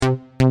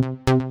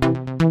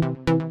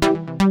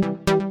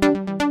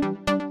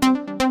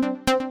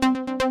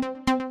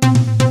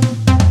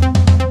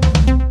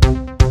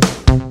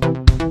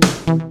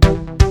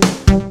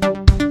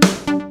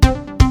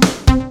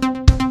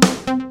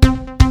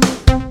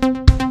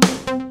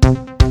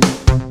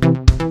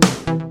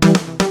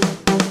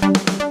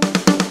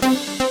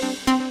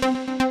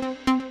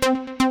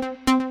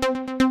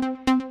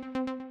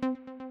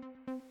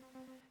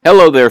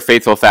Hello there,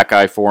 faithful Fat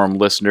Guy Forum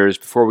listeners.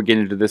 Before we get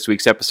into this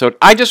week's episode,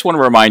 I just want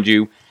to remind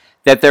you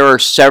that there are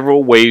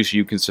several ways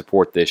you can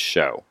support this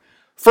show.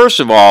 First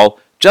of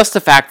all, just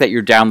the fact that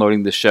you're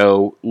downloading the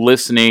show,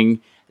 listening,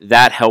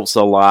 that helps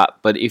a lot.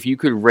 But if you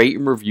could rate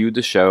and review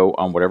the show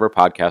on whatever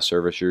podcast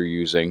service you're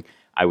using,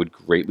 I would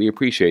greatly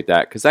appreciate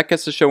that because that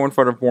gets the show in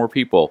front of more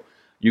people.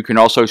 You can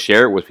also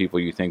share it with people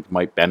you think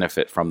might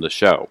benefit from the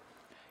show.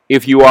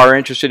 If you are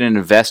interested in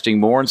investing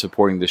more and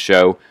supporting the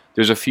show,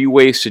 there's a few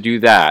ways to do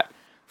that.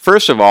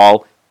 First of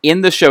all,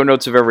 in the show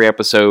notes of every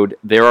episode,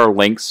 there are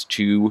links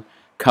to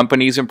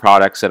companies and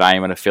products that I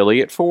am an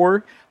affiliate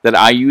for, that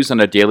I use on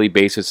a daily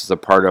basis as a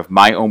part of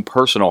my own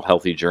personal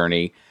healthy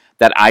journey,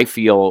 that I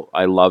feel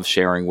I love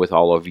sharing with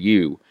all of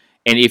you.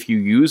 And if you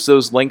use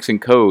those links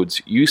and codes,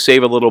 you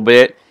save a little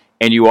bit,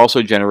 and you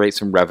also generate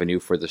some revenue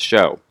for the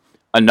show.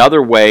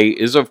 Another way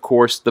is, of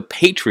course, the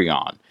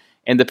Patreon.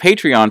 And the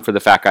Patreon for the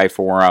Fat Guy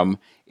Forum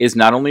is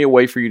not only a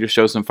way for you to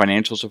show some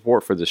financial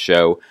support for the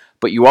show,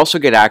 but you also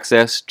get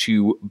access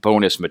to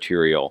bonus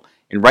material.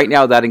 And right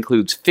now that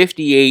includes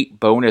 58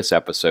 bonus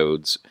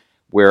episodes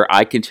where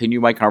I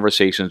continue my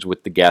conversations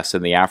with the guests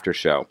in the after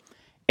show.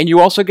 And you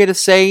also get a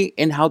say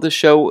in how the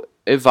show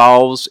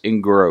evolves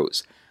and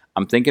grows.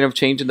 I'm thinking of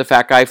changing the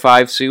Fat Guy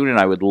 5 soon, and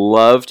I would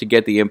love to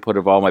get the input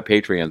of all my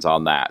Patreons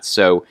on that.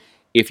 So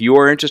if you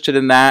are interested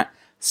in that,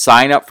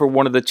 sign up for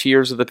one of the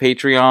tiers of the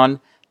Patreon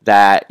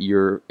that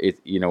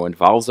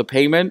involves a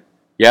payment.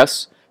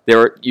 Yes,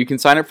 you can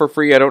sign up for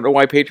free. I don't know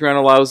why Patreon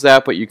allows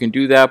that, but you can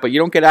do that. But you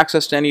don't get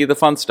access to any of the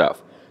fun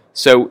stuff.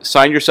 So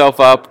sign yourself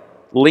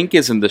up. Link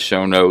is in the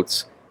show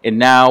notes. And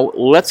now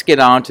let's get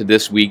on to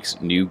this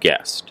week's new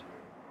guest.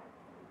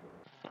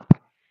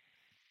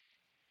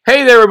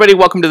 Hey there, everybody.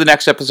 Welcome to the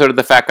next episode of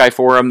the Fat Guy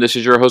Forum. This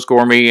is your host,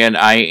 Gormy, and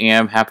I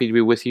am happy to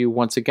be with you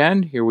once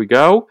again. Here we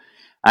go.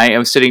 I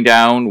am sitting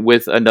down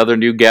with another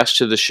new guest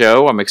to the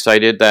show. I'm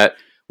excited that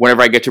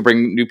whenever I get to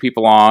bring new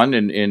people on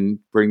and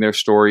bring their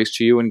stories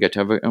to you and get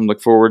to look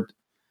forward.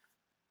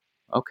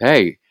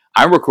 Okay.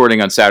 I'm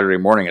recording on Saturday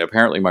morning, and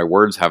apparently my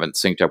words haven't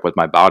synced up with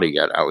my body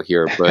yet out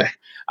here, but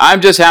I'm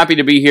just happy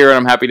to be here, and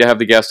I'm happy to have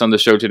the guest on the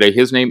show today.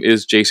 His name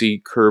is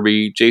Jacy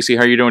Kirby. Jacy,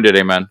 how are you doing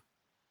today, man?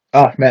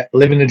 Oh, Matt,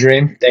 living the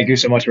dream. Thank you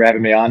so much for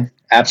having me on.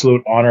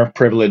 Absolute honor,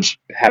 privilege.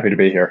 Happy to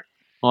be here.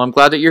 Well, I'm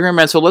glad that you're here,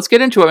 man. So let's get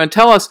into it and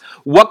tell us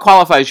what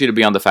qualifies you to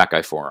be on the Fat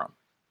Guy Forum.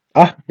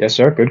 Yes,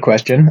 sir. Good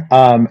question.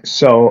 All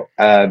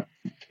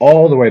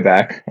the way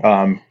back,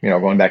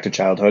 going back to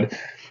childhood,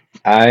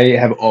 I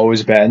have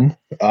always been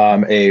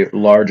a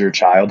larger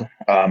child.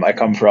 I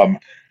come from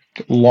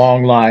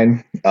long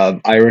line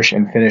of Irish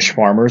and Finnish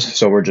farmers,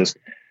 so we're just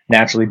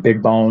naturally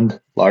big boned,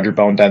 larger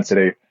bone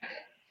density.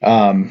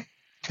 And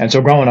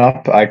so growing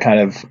up, I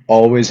kind of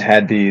always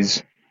had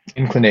these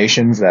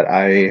inclinations that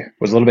I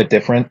was a little bit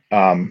different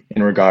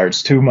in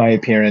regards to my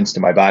appearance,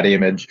 to my body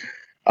image.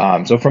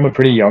 So from a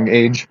pretty young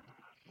age,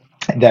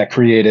 that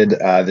created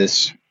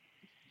this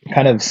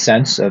kind of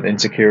sense of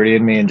insecurity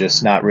in me and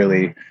just not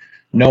really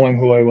knowing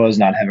who I was,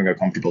 not having a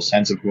comfortable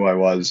sense of who I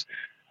was.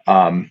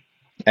 And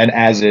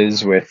as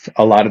is with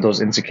a lot of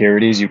those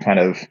insecurities, you kind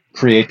of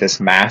create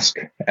this mask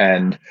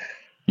and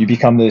you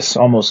become this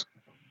almost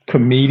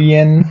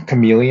chameleon,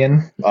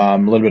 a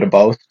little bit of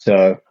both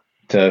to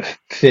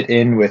fit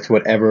in with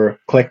whatever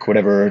clique,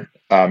 whatever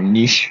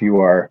niche you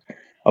are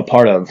a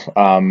part of.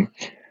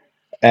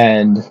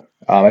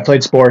 I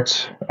played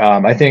sports.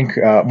 I think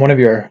one of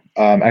your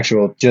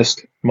actual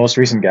just most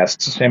recent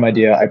guests, same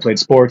idea. I played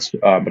sports,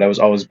 but I was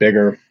always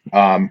bigger.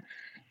 Let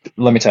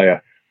me tell you,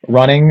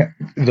 running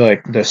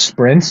the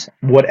sprints,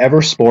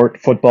 whatever sport,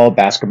 football,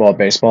 basketball,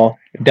 baseball,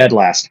 dead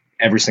last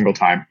every single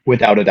time,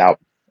 without a doubt.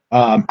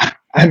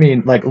 I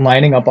mean, like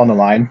lining up on the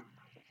line,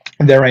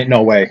 there ain't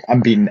no way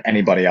I'm beating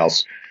anybody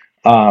else.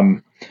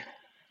 And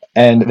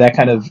that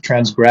kind of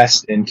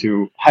transgressed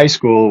into high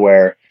school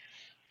where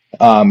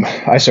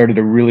I started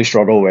to really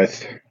struggle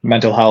with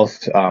mental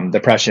health,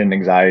 depression,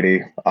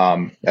 anxiety,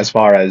 as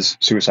far as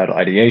suicidal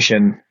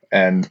ideation.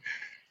 And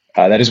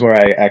that is where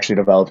I actually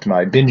developed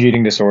my binge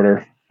eating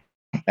disorder.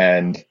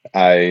 And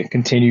I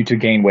continued to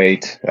gain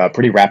weight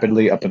pretty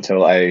rapidly up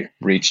until I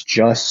reached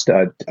just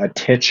a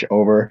titch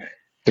over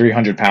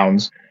 300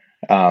 pounds.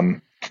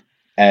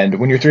 And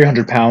when you're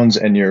 300 pounds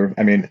and you're,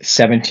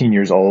 17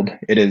 years old,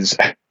 it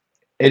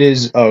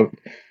is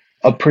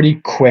a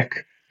pretty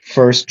quick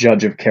first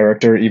judge of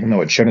character, even though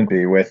it shouldn't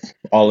be, with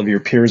all of your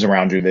peers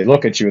around you. They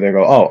look at you, they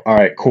go, oh, all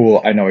right,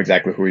 cool. I know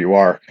exactly who you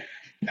are.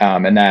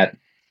 And that,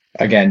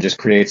 again, just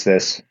creates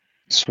this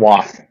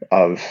swath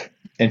of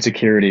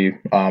insecurity,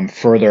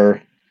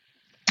 further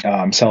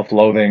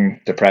self-loathing,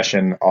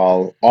 depression,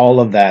 all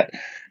of that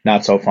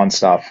not so fun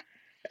stuff.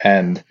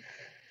 And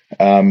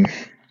then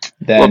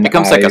it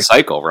becomes like a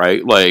cycle,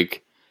 right?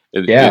 Like,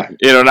 yeah,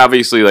 and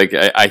obviously, like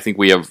I think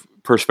we have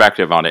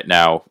perspective on it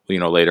now,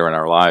 later in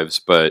our lives,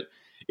 but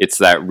it's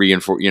that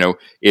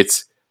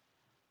it's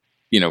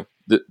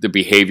the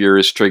behavior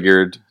is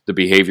triggered, the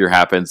behavior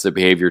happens, the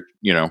behavior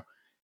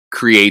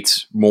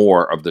creates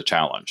more of the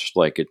challenge.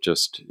 Like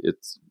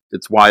it's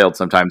it's wild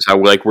sometimes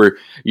how like we're,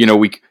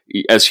 we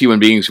as human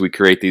beings, we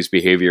create these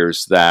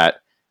behaviors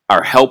that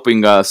are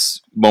helping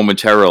us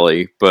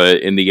momentarily,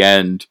 but in the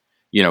end,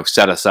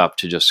 set us up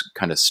to just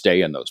kind of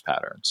stay in those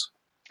patterns.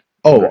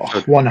 Oh,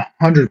 So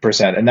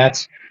 100%. And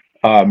that's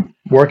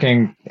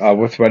working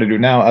with what I do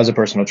now as a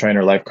personal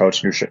trainer, life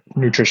coach,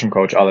 nutrition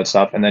coach, all that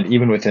stuff. And then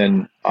even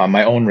within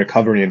my own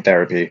recovery and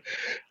therapy,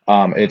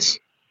 it's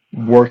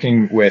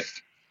working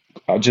with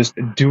just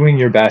doing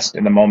your best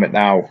in the moment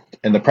now,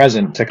 in the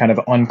present, to kind of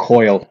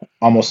uncoil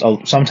almost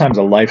sometimes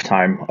a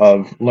lifetime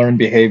of learned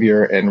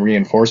behavior and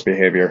reinforced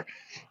behavior.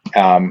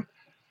 Um,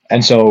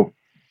 and so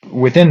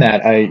within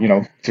that,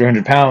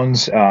 300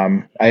 pounds,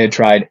 I had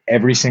tried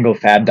every single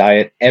fad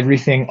diet,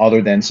 everything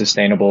other than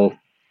sustainable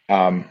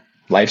um,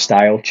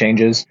 lifestyle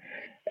changes.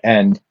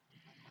 And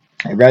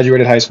I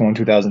graduated high school in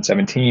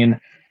 2017.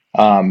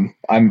 I'm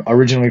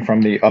originally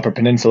from the Upper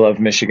Peninsula of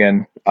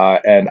Michigan,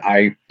 and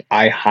I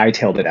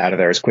hightailed it out of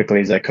there as quickly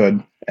as I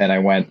could. And I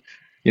went,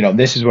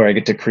 this is where I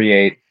get to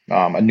create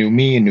a new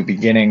me, a new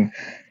beginning,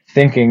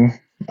 thinking,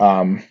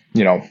 in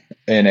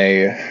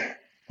a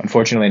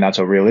unfortunately not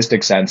so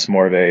realistic sense,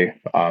 more of a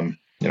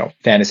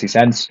fantasy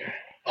sense,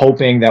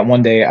 hoping that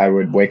one day I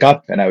would wake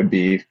up and I would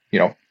be,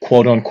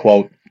 quote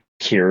unquote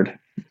cured.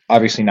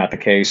 Obviously not the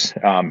case,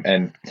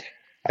 and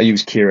I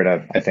use cure in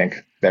a, I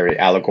think, very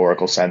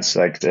allegorical sense.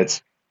 Like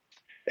it's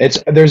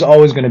there's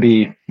always going to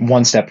be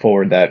one step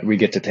forward that we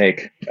get to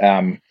take,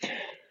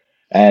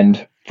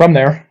 and from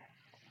there,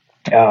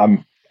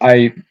 um,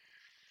 I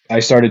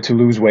I started to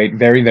lose weight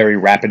very very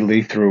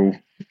rapidly through,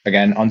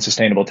 again,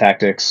 unsustainable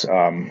tactics,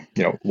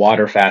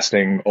 water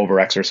fasting, over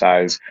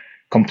exercise,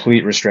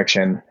 complete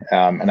restriction,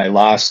 and I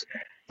lost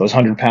those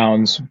 100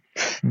 pounds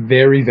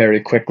very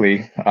very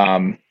quickly,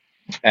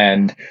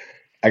 and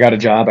I got a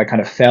job. I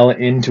kind of fell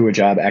into a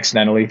job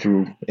accidentally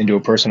into a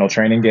personal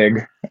training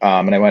gig.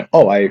 And I went,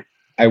 oh, I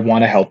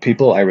want to help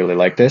people. I really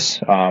like this.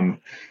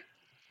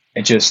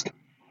 It just,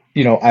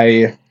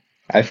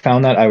 I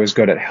found that I was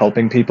good at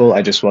helping people.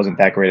 I just wasn't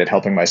that great at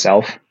helping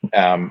myself.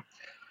 I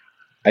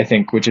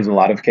think, which is in a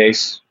lot of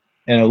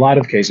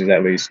cases,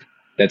 at least,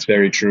 that's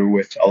very true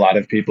with a lot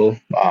of people.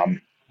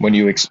 When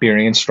you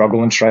experience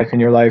struggle and strife in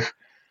your life,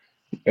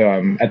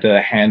 at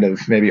the hand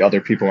of maybe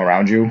other people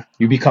around you,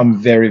 you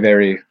become very,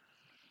 very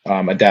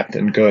adept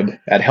and good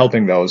at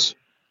helping those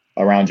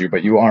around you,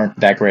 but you aren't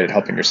that great at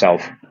helping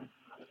yourself.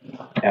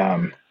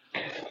 Um,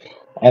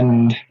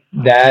 and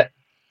that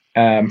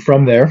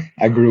from there,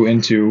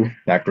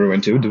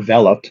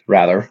 developed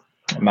rather,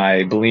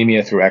 my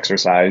bulimia through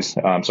exercise.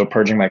 So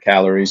purging my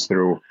calories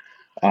through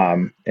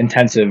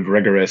intensive,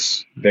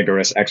 vigorous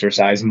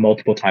exercise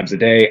multiple times a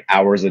day,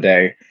 hours a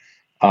day.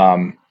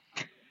 Um,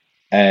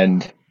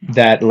 and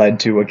that led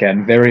to,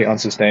 again, very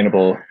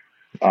unsustainable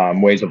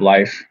ways of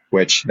life,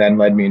 which then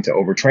led me into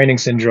overtraining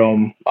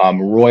syndrome,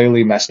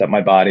 royally messed up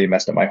my body,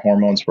 messed up my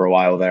hormones for a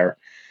while there.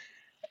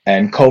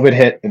 And COVID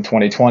hit in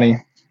 2020.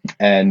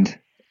 And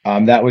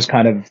that was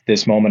kind of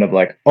this moment of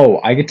like, oh,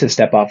 I get to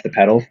step off the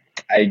pedal.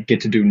 I get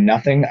to do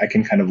nothing. I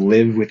can kind of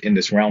live within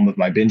this realm of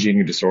my binge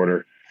eating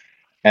disorder.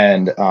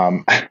 And,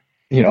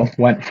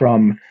 went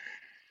from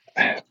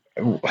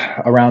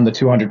around the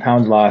 200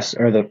 pounds lost,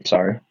 or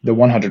the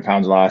 100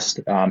 pounds lost,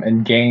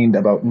 and gained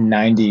about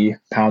 90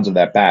 pounds of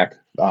that back,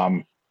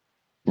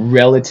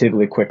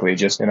 relatively quickly,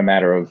 just in a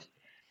matter of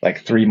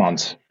like 3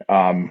 months.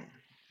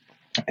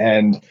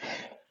 And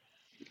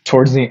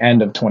towards the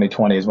end of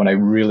 2020 is when I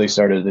really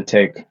started to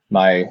take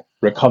my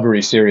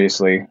recovery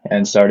seriously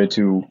and started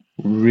to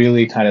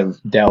really kind of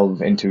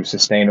delve into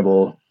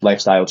sustainable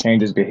lifestyle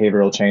changes,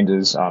 behavioral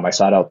changes. I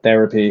sought out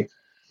therapy.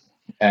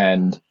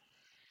 And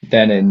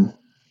then in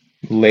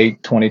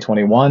late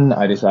 2021,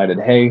 I decided,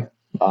 hey,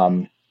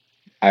 I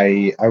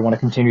want to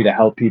continue to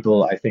help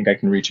people. I think I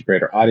can reach a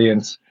greater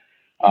audience.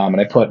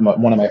 And I put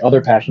one of my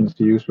other passions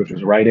to use, which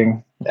was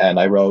writing. And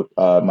I wrote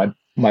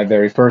my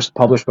very first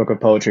published book of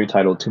poetry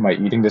titled "To My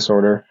Eating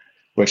Disorder,"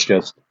 which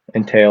just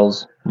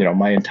entails,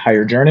 my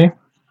entire journey.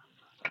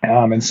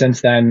 And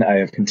since then, I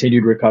have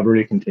continued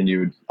recovery,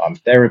 continued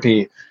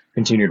therapy,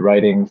 continued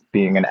writing,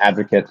 being an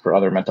advocate for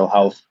other mental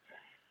health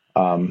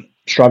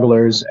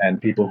strugglers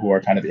and people who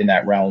are kind of in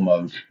that realm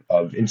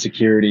of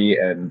insecurity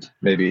and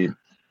maybe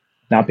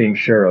not being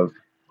sure of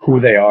who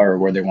they are or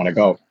where they want to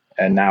go.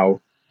 And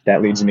now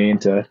that leads me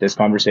into this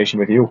conversation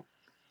with you.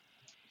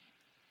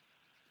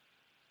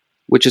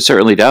 which it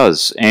certainly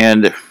does.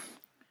 And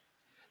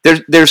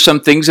there's some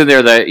things in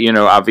there that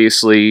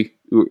obviously.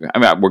 I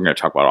mean, we're going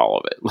to talk about all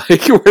of it.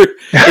 Like,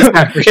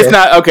 it's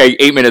not okay.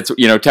 8 minutes,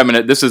 10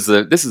 minutes. This is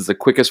the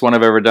quickest one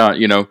I've ever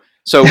done.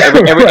 So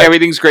right.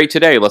 Everything's great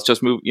today. Let's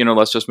just move.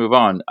 Let's just move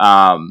on.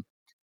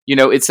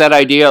 It's that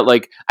idea.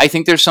 Like, I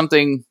think there's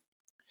something,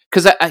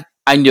 because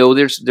I know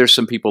there's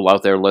some people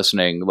out there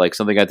listening. Like,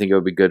 something I think it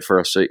would be good for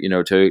us to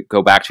to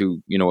go back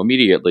to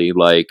immediately,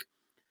 like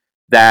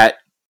that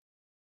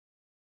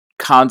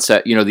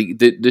concept,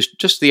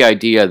 just the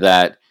idea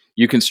that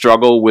you can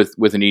struggle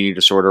with an eating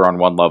disorder on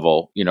one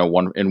level,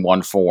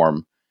 one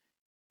form,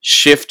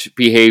 shift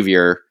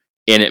behavior,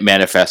 and it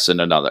manifests in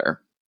another.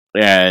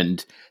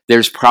 And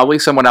there's probably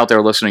someone out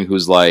there listening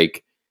who's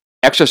like,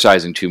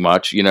 exercising too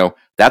much,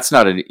 that's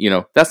not an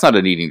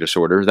eating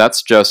disorder.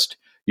 That's just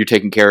you're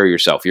taking care of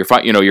yourself. You're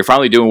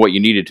finally doing what you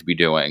needed to be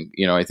doing.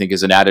 I think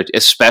is an added,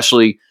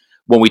 especially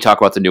when we talk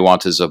about the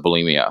nuances of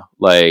bulimia,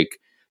 like,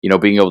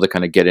 being able to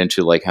kind of get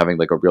into like having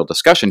like a real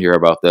discussion here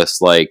about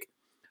this. Like,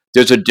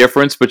 there's a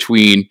difference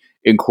between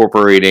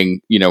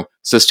incorporating,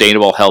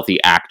 sustainable, healthy,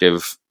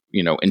 active,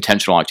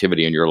 intentional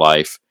activity in your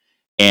life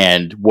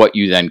and what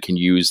you then can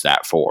use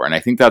that for. And I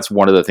think that's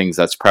one of the things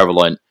that's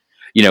prevalent,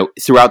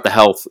 throughout the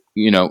health,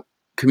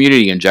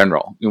 community in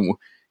general.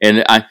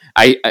 And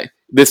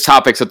this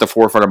topic's at the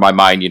forefront of my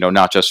mind,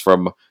 not just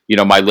from,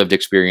 my lived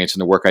experience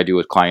and the work I do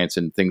with clients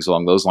and things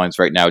along those lines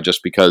right now,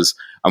 just because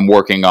I'm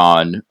working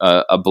on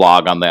a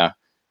blog on the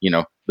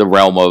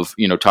realm of,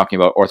 talking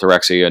about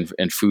orthorexia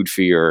and food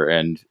fear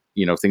and,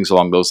 things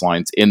along those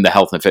lines in the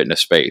health and fitness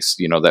space,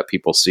 that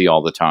people see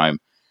all the time.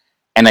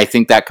 And I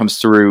think that comes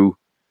through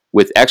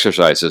with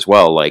exercise as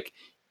well. Like,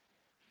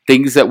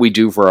 things that we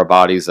do for our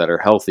bodies that are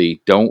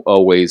healthy don't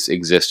always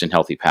exist in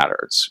healthy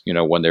patterns,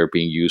 when they're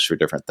being used for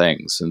different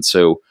things. And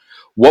so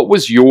what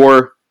was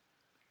your,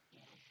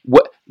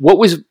 what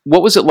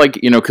was it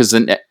like, cause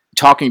then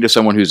talking to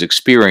someone who's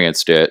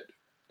experienced it,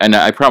 and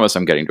I promise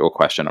I'm getting to a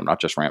question. I'm not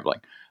just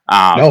rambling.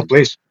 No,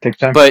 please take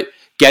time. But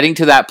getting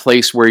to that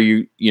place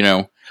where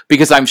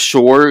because I'm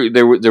sure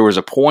there was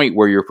a point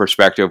where your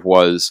perspective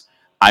was,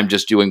 I'm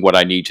just doing what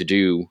I need to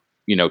do,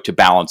 to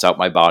balance out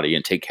my body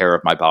and take care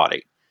of my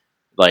body.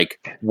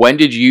 Like, when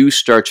did you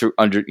start to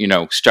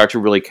start to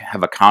really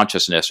have a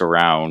consciousness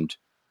around,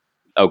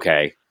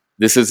 okay,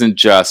 this isn't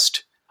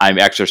just I'm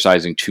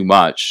exercising too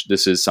much.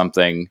 This is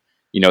something,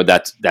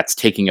 that's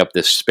taking up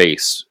this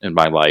space in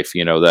my life,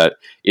 that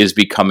is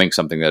becoming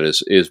something that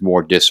is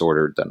more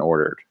disordered than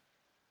ordered.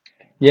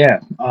 Yeah,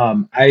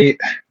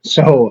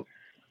 so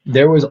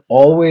there was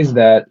always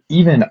that,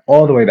 even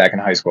all the way back in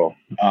high school,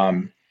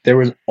 there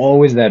was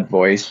always that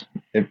voice.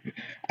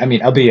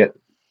 Albeit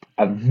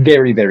a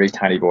very, very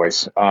tiny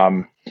voice.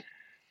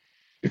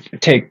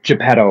 Take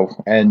Geppetto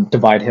and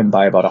divide him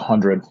by about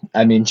 100.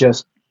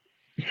 Just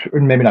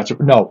maybe not.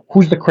 No,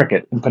 who's the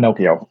cricket in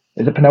Pinocchio?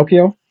 Is it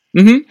Pinocchio?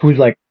 Mm-hmm. Who's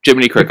like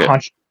Jiminy Cricket.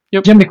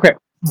 Yep. Jiminy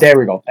Cricket. There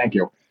we go. Thank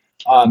you.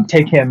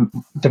 Take him,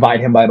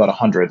 divide him by about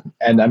 100,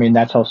 and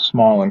that's how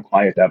small and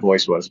quiet that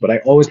voice was. But I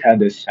always had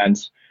this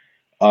sense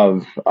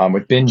of,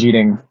 with binge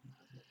eating,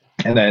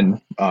 and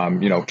then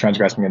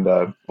transgressing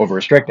into over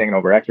restricting and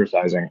over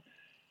exercising.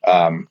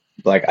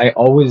 Like, I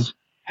always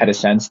had a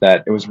sense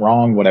that it was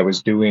wrong. What I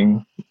was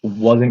doing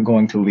wasn't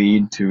going to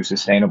lead to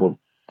sustainable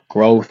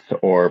growth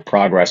or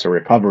progress or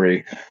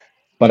recovery.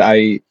 But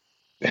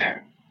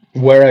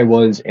where I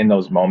was in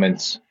those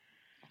moments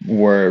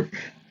were,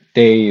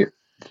 they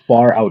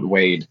far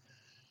outweighed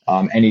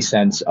any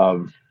sense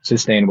of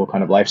sustainable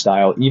kind of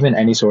lifestyle, even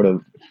any sort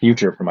of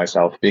future for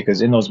myself.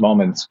 Because in those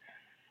moments,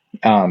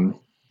 um,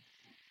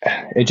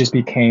 it just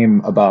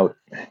became about,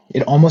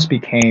 it almost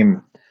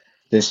became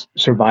this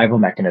survival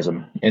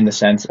mechanism, in the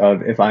sense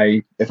of, if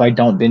I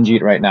don't binge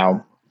eat right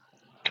now,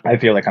 I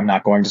feel like I'm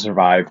not going to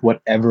survive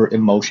whatever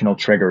emotional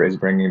trigger is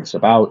bringing this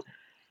about.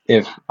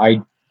 If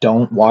I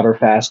don't water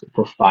fast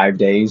for 5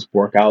 days,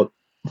 work out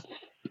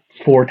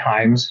 4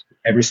 times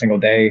every single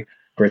day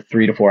for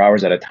 3 to 4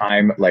 hours at a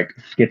time, like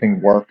skipping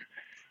work,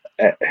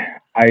 uh,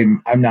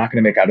 I'm not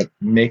going to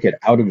make it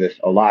out of this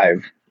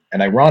alive.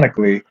 And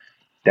ironically,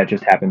 that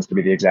just happens to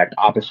be the exact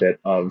opposite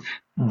of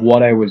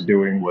what I was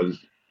doing. Was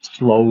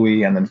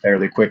slowly and then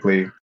fairly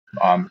quickly,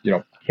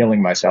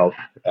 killing myself,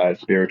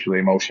 spiritually,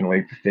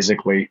 emotionally,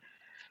 physically.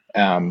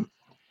 So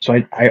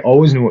I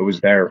always knew it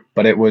was there,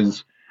 but it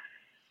was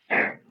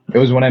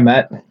when I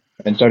met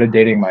and started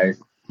dating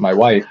my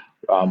wife,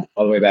 all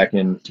the way back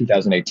in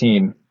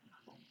 2018,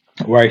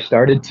 where I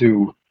started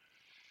to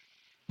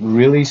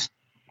really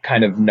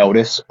kind of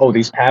notice, oh,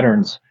 these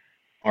patterns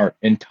aren't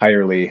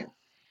entirely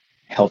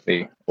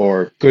healthy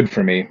or good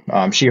for me.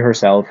 She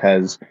herself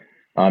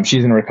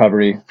she's in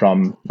recovery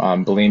from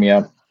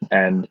bulimia,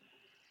 and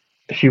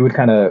she would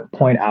kind of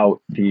point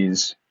out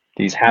these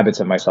habits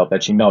of myself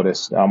that she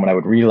noticed, when I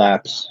would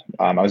relapse.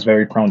 I was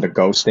very prone to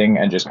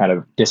ghosting and just kind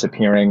of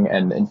disappearing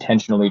and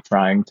intentionally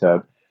trying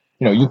to,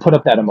 you put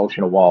up that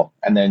emotional wall,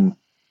 and then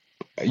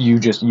you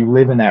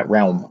live in that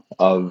realm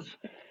of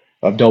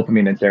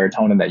dopamine and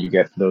serotonin that you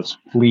get for those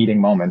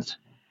fleeting moments.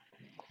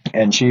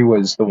 And she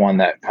was the one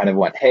that kind of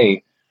went,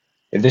 hey,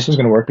 if this is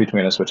going to work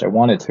between us, which I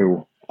wanted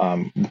to,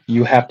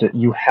 you have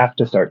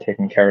to start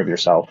taking care of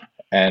yourself.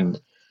 And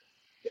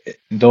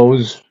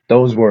those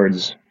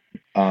words,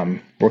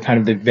 were kind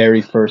of the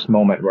very first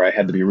moment where I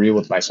had to be real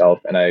with myself,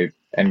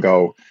 and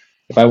go,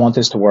 if I want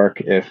this to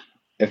work, if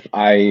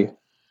I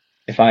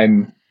if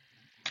I'm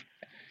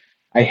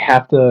I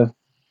have to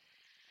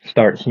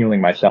start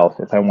healing myself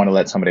if I want to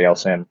let somebody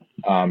else in.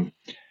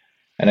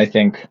 And I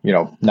think,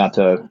 not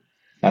to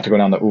go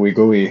down the ooey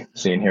gooey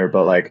scene here,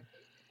 but like,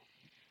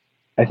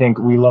 I think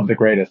we love the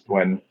greatest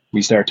when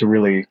we start to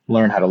really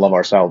learn how to love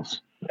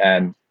ourselves.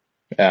 And,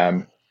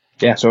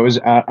 yeah, so it was,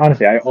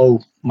 honestly, I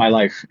owe my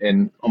life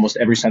in almost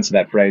every sense of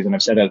that phrase, and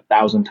I've said it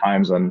 1,000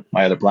 times on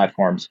my other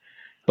platforms,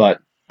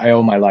 but I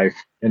owe my life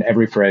in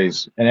every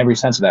phrase, in every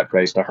sense of that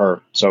phrase to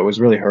her. So it was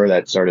really her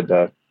that started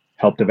to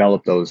help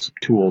develop those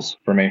tools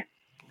for me.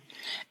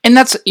 And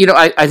that's,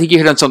 I think you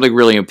hit on something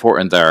really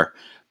important there,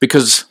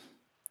 because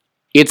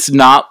it's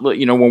not,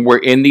 when we're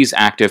in these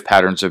active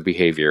patterns of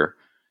behavior,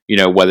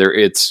 whether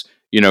it's,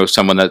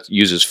 someone that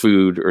uses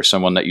food or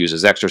someone that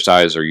uses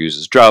exercise or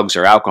uses drugs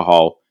or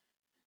alcohol,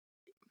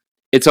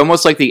 it's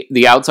almost like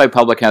the outside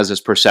public has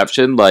this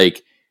perception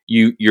like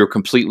you're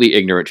completely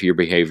ignorant to your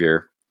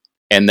behavior,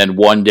 and then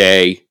one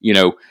day,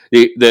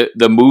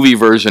 the movie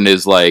version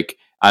is like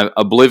I'm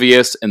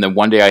oblivious, and then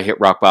one day I hit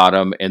rock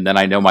bottom, and then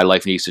I know my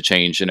life needs to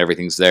change and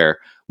everything's there.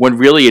 When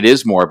really it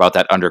is more about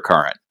that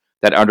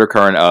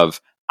undercurrent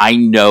of I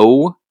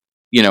know,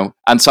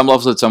 on some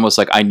levels it's almost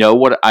like I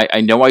know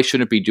I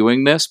shouldn't be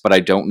doing this, but I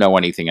don't know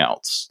anything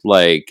else.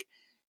 Like,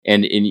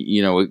 and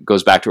it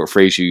goes back to a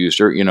phrase you used,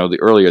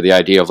 the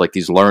idea of like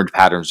these learned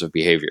patterns of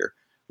behavior,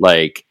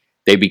 like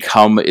they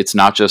become. It's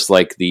not just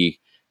like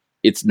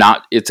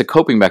it's a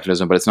coping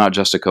mechanism, but it's not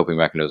just a coping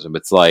mechanism.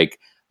 It's like,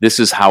 this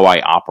is how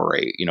I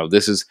operate.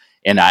 This is,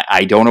 and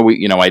I don't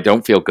know, I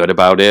don't feel good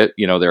about it.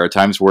 There are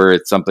times where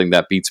it's something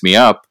that beats me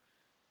up,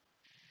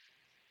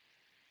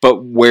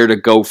 but where to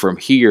go from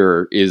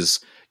here is,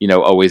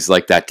 always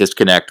like that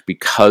disconnect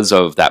because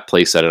of that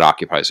place that it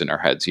occupies in our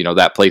heads.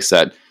 That place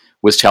that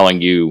was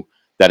telling you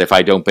that if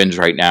I don't binge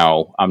right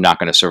now, I'm not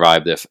going to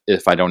survive.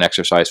 If I don't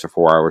exercise for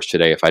 4 hours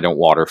today, if I don't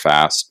water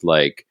fast,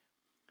 like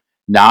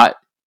not.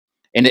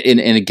 And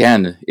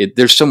again,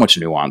 there's so much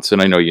nuance,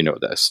 and I know you know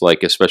this,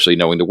 like especially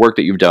knowing the work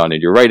that you've done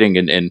and your writing,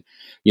 and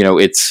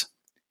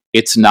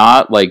it's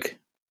not like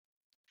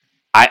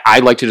I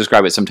like to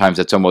describe it sometimes.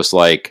 It's almost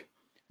like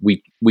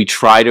we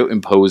try to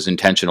impose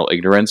intentional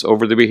ignorance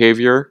over the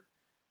behavior,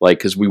 like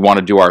because we want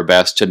to do our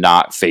best to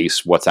not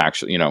face what's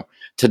actually,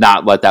 to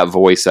not let that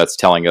voice that's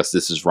telling us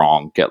this is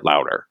wrong get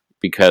louder,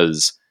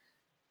 because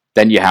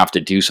then you have to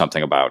do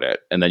something about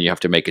it, and then you have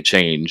to make a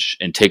change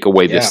and take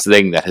away Yeah, this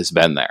thing that has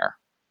been there.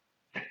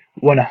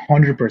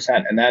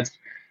 100%. And that's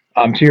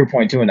to your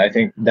point too. And I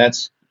think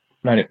that's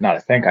not. I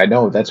think I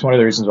know that's one of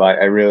the reasons why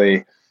I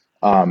really,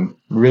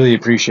 really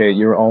appreciate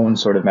your own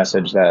sort of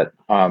message that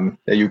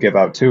you give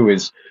out too.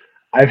 Is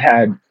I've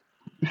had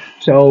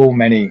so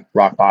many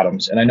rock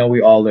bottoms, and I know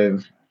we all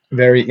live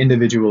very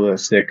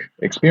individualistic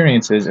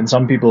experiences, and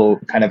some people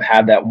kind of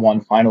have that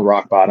one final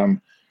rock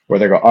bottom where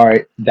they go, "All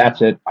right,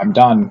 that's it, I'm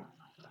done."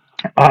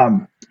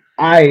 Um,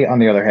 I, on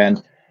the other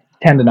hand,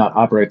 tend to not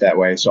operate that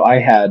way. So I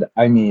had,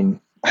 I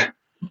mean,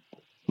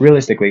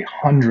 realistically,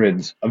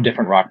 hundreds of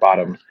different rock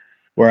bottoms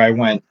where I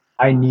went,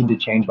 I need to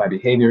change my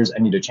behaviors, I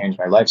need to change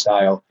my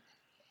lifestyle,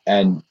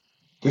 and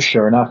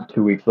sure enough,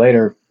 2 weeks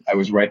later, I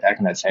was right back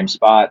in that same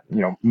spot,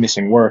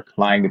 missing work,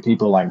 lying to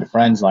people, lying to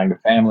friends, lying to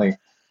family,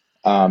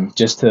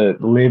 just to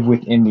live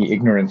within the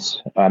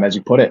ignorance, as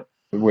you put it,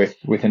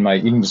 within my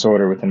eating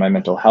disorder, within my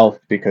mental health,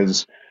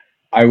 because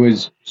I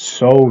was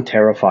so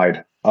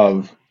terrified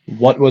of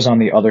what was on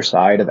the other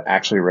side of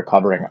actually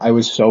recovering. I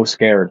was so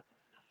scared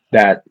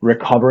that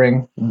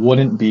recovering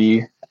wouldn't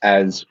be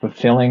as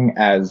fulfilling,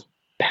 as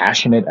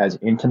passionate, as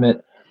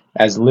intimate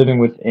as living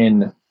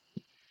within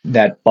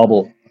that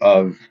bubble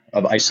of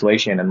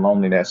isolation and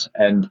loneliness.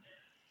 And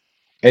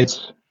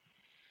it's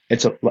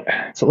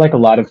it's like a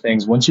lot of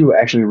things. Once you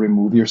actually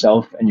remove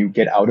yourself and you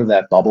get out of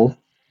that bubble,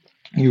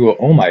 you go,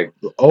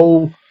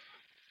 oh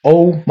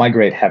oh my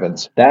great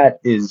heavens, that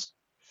is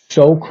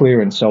so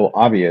clear and so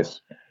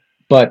obvious.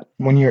 But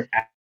when you're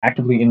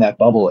actively in that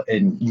bubble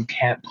and you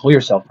can't pull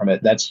yourself from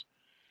it, that's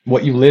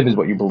what you live is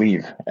what you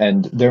believe.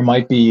 And there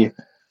might be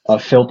a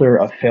filter,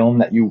 a film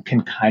that you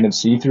can kind of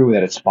see through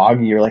that it's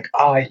foggy. You're like,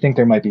 oh, I think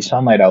there might be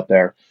sunlight out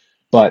there,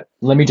 but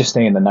let me just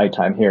stay in the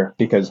nighttime here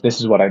because this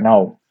is what I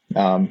know.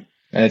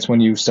 And it's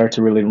when you start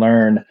to really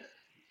learn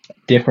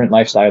different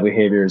lifestyle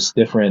behaviors,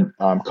 different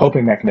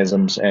coping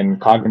mechanisms, and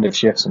cognitive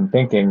shifts in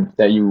thinking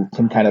that you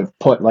can kind of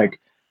put like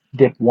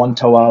dip one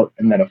toe out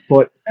and then a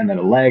foot and then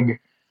a leg.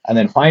 And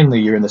then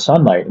finally you're in the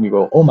sunlight and you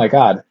go, oh my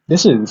God,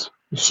 this is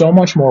so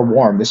much more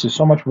warm. This is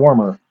so much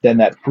warmer than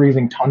that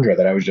freezing tundra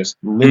that I was just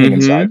living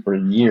inside Mm-hmm. for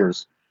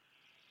years.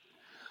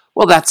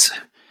 Well, that's,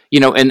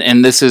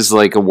 and this is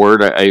like a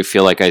word I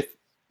feel like I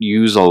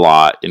use a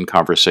lot in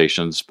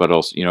conversations, but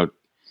also,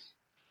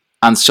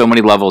 on so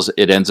many levels,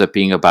 it ends up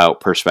being about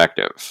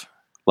perspective.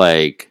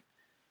 Like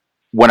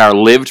when our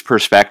lived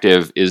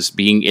perspective is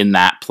being in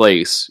that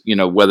place,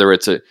 whether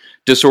it's a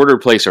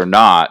disordered place or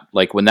not,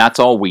 like when that's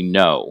all we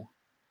know,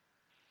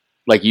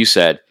 like you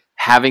said,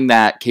 having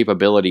that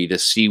capability to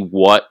see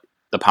what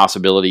the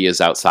possibility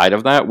is outside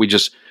of that, we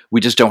just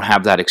don't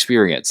have that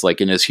experience. Like,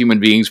 and as human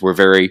beings, we're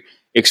very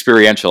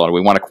experiential, and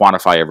we want to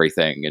quantify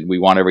everything, and we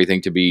want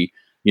everything to be,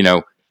 you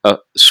know,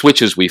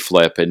 switches we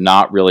flip, and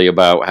not really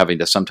about having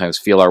to sometimes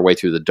feel our way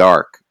through the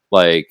dark.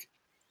 Like,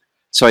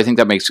 so I think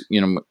that makes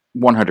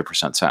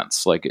 100%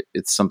 sense. Like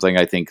it's something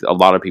I think a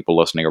lot of people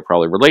listening are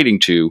probably relating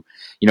to,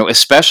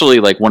 especially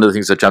like one of the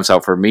things that jumps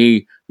out for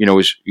me,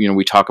 is,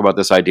 we talk about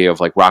this idea of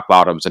like rock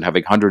bottoms and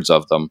having hundreds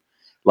of them.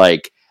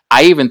 Like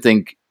I even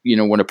think,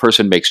 when a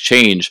person makes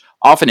change,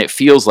 often it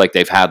feels like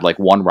they've had like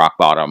one rock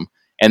bottom.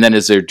 And then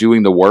as they're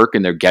doing the work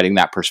and they're getting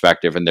that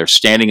perspective and they're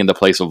standing in the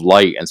place of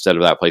light instead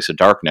of that place of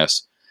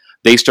darkness,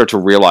 they start to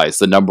realize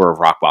the number of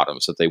rock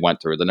bottoms that they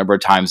went through, the number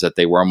of times that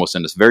they were almost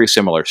in this very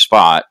similar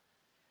spot,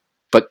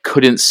 but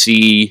couldn't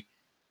see,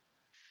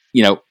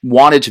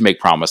 wanted to make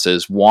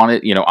promises,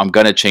 I'm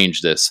going to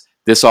change this.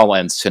 This all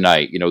ends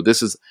tonight.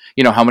 This is,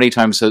 how many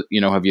times,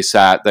 have you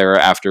sat there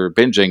after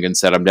binging and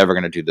said, I'm never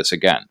going to do this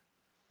again?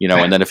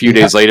 And then a few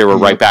Yeah. days later, we're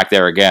Yeah. right back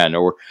there again,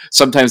 or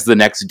sometimes the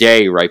next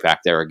day, right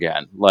back there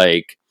again.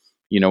 Like,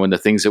 and the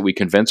things that we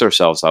convince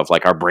ourselves of,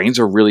 like our brains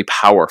are really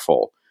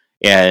powerful.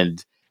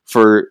 And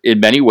in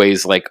many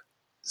ways, like,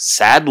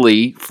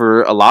 sadly,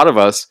 for a lot of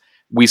us,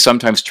 we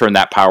sometimes turn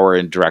that power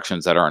in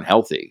directions that aren't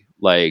healthy.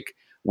 Like,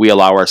 we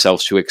allow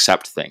ourselves to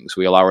accept things.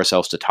 We allow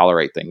ourselves to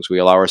tolerate things. We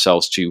allow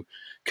ourselves to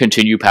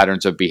continue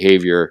patterns of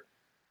behavior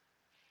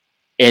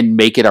and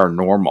make it our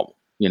normal.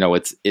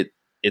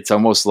 It's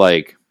almost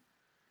like,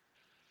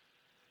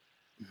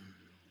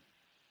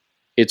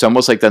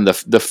 then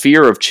the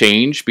fear of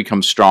change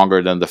becomes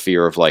stronger than the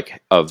fear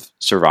of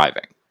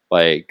surviving,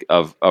 like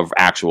of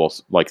actual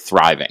like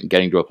thriving,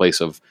 getting to a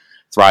place of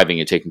thriving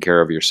and taking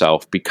care of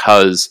yourself,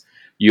 because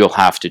you'll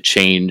have to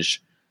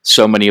change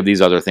so many of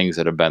these other things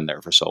that have been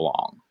there for so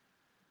long.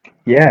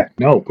 Yeah,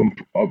 no,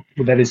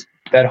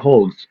 that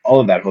holds all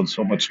of that holds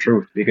so much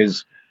truth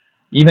because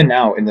even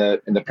now in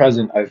the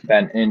present, I've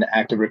been in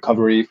active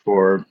recovery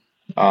for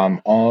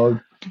all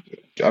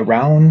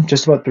around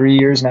just about 3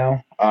 years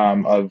now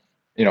of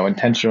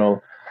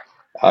intentional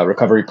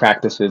recovery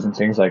practices and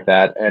things like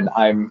that, and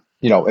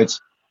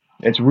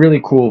it's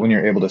really cool when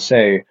you're able to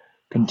say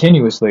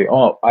continuously,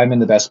 "Oh, I'm in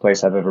the best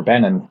place I've ever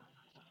been in."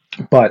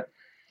 But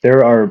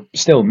there are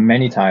still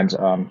many times,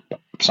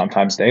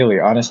 sometimes daily,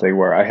 honestly,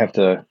 where I have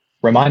to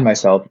remind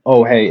myself,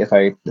 oh, hey, if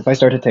I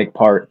start to take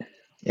part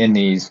in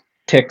these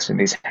ticks and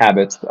these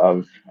habits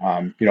of,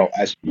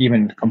 as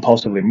even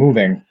compulsively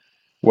moving,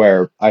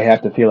 where I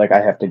have to feel like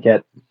I have to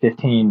get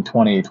 15,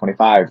 20,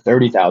 25,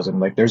 30,000,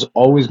 like there's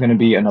always going to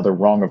be another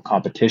rung of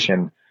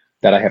competition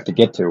that I have to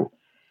get to.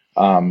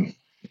 And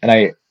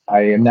I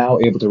am now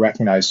able to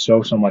recognize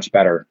so much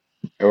better,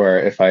 or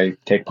if I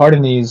take part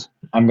in these,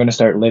 I'm going to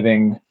start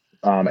living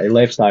a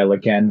lifestyle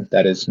again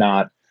that is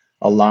not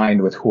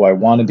aligned with who I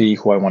want to be,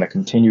 who I want to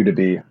continue to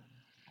be.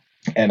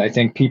 And I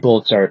think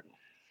people start,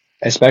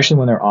 especially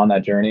when they're on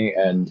that journey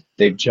and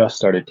they've just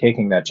started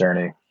taking that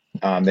journey,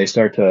 they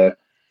start to,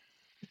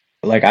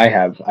 like I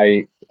have,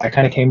 I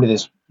kind of came to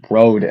this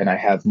road and I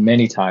have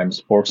many times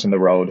forks in the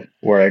road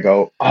where I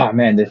go, ah,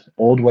 man, this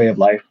old way of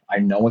life, I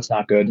know it's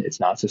not good. It's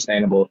not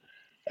sustainable.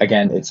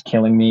 Again, it's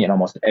killing me in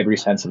almost every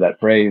sense of that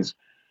phrase.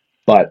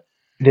 But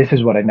this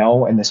is what I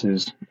know, and this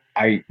is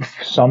I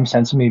some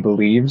sense of me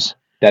believes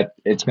that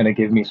it's going to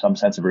give me some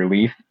sense of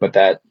relief, but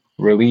that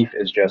relief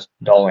is just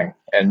dulling,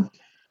 and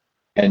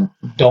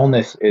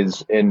dullness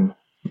is in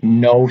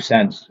no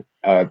sense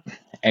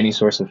any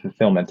source of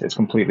fulfillment. It's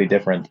completely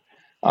different.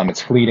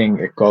 It's fleeting.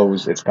 It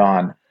goes. It's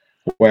gone.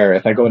 Where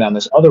if I go down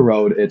this other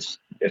road, it's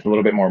a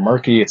little bit more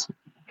murky. It's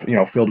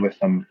filled with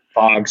some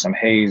fog, some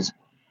haze.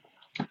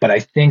 But I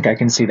think I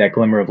can see that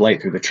glimmer of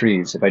light through the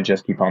trees if I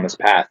just keep on this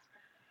path.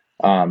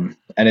 And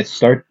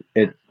it's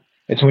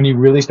when you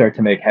really start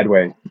to make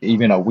headway,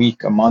 even a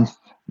week, a month,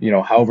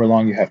 however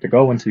long you have to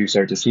go until you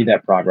start to see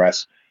that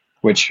progress,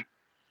 which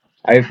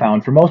I have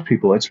found for most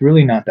people, it's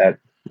really not that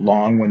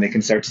long when they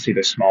can start to see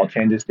the small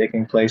changes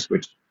taking place,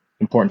 which is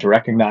important to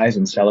recognize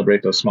and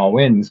celebrate those small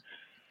wins.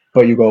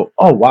 But you go,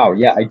 oh wow,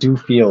 yeah, I do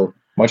feel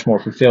much more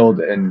fulfilled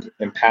and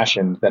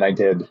impassioned than I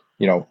did,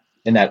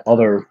 in that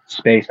other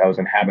space I was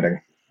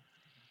inhabiting.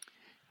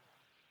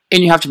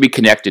 And you have to be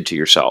connected to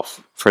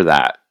yourself for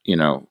that,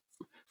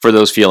 for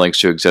those feelings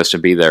to exist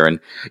and be there. And,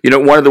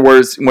 one of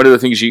the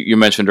things you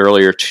mentioned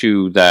earlier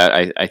too,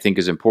 that I think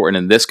is important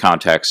in this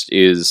context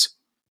is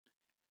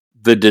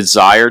the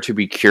desire to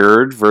be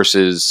cured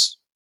versus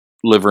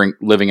living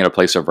in a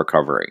place of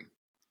recovery.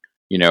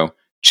 You know,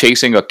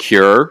 chasing a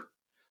cure,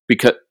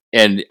 because,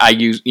 and I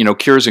use,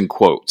 cures in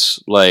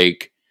quotes,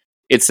 like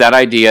it's that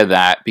idea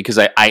that, because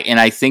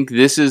I think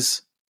this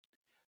is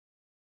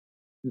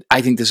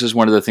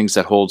one of the things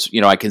that holds,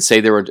 I can say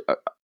there were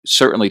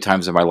certainly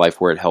times in my life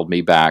where it held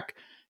me back,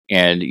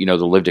 and, the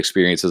lived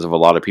experiences of a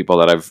lot of people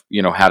that I've,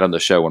 had on the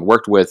show and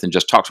worked with and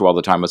just talked to all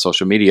the time on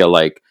social media.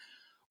 Like,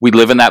 we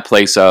live in that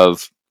place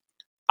of,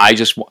 I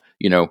just,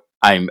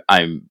 I'm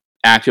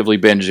actively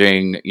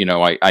binging.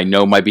 I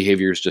know my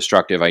behavior is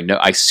destructive.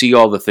 I see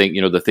all the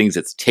the things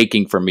it's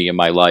taking from me in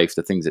my life,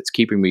 the things it's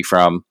keeping me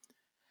from.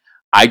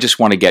 I just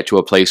want to get to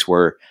a place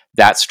where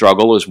that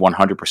struggle is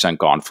 100%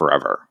 gone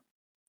forever.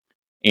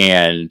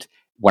 And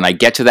when I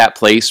get to that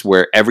place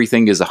where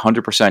everything is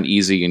 100%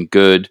 easy and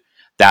good,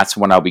 that's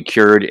when I'll be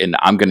cured, and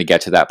I'm going to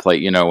get to that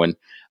place, and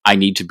I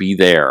need to be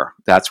there.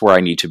 That's where I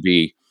need to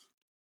be.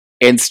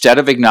 instead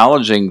of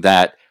acknowledging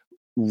that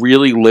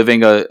really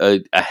living a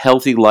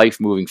healthy life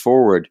moving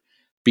forward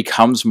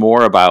becomes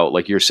more about,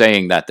 like you're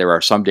saying, that there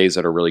are some days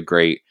that are really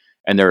great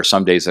and there are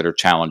some days that are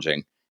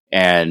challenging,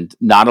 and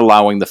not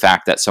allowing the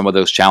fact that some of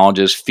those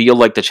challenges feel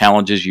like the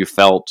challenges you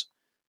felt,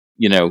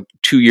 2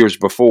 years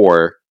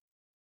before,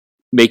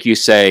 make you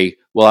say,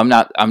 well, I'm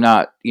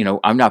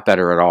not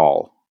better at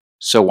all.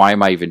 So why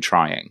am I even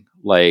trying?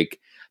 Like,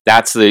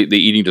 that's the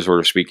eating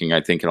disorder speaking,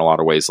 I think, in a lot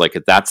of ways. Like,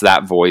 that's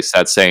that voice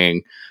that's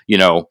saying, you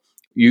know,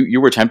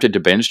 you were tempted to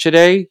binge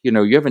today.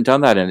 You haven't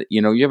done that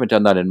you haven't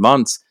done that in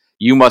months.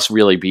 You must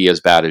really be as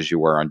bad as you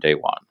were on day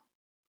one.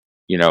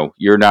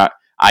 You're not.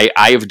 I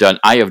have done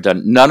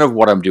none of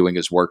what I'm doing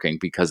is working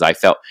because I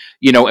felt,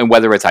 and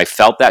whether it's I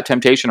felt that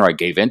temptation or I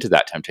gave into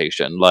that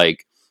temptation,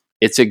 like,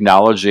 it's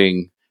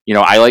acknowledging,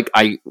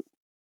 I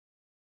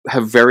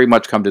have very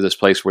much come to this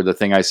place where the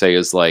thing I say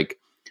is, like,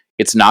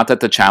 it's not that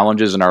the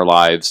challenges in our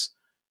lives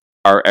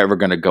are ever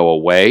going to go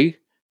away.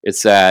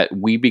 It's that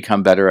we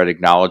become better at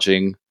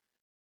acknowledging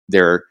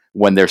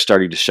when they're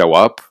starting to show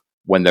up,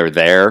 when they're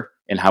there,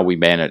 and how we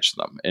manage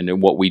them,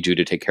 and what we do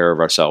to take care of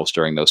ourselves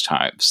during those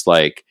times.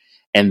 Like,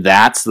 and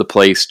that's the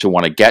place to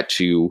want to get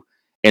to,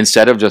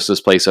 instead of just this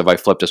place of I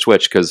flipped a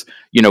switch. Because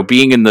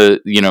being in the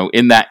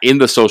in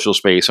the social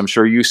space, I'm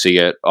sure you see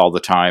it all the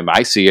time.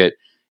 I see it,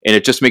 and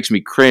it just makes me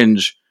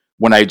cringe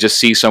when I just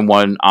see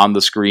someone on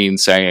the screen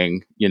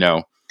saying,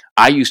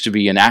 I used to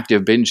be an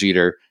active binge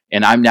eater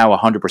and I'm now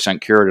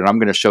 100% cured, and I'm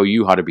going to show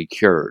you how to be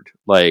cured.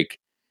 Like,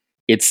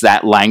 it's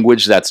that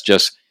language that's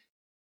just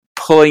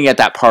pulling at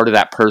that part of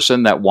that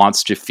person that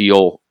wants to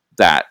feel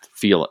that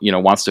feel,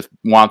 wants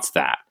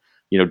that,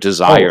 Oh,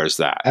 desires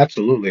that,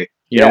 absolutely.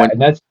 Yeah, and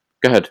and that's.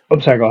 go ahead. Oh,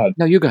 sorry. Go ahead.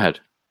 No, you go ahead.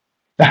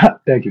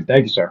 Thank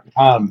you, sir.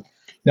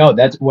 No,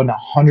 that's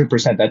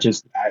 100%. That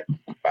just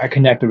I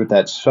connected with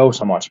that so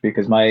much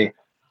because my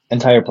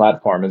entire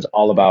platform is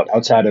all about,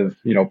 outside of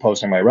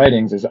posting my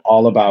writings, is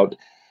all about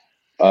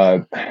uh,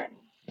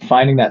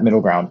 finding that middle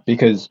ground.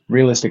 Because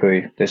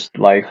realistically, this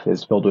life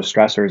is filled with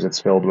stressors. It's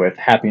filled with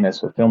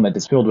happiness, fulfillment.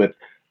 It's filled with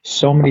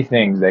so many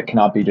things that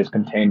cannot be just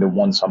contained to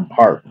one some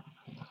part.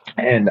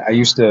 And I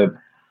used to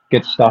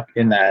get stuck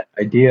in that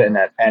idea and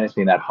that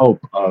fantasy and that hope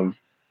of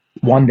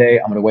one day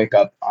I'm going to wake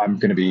up, I'm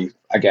going to be,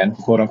 again,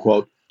 quote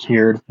unquote,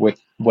 cured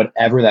with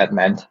whatever that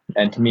meant.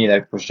 And to me,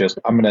 that was just,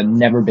 I'm going to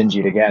never binge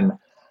eat again.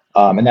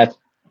 And that's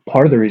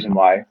part of the reason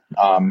why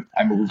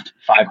I moved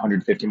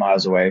 550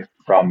 miles away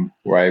from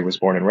where I was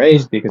born and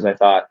raised, because I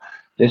thought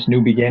this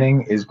new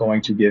beginning is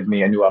going to give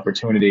me a new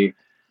opportunity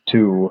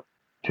to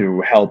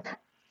help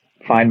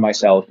find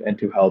myself and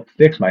to help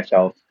fix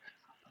myself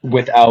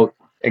without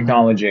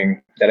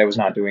acknowledging that I was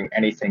not doing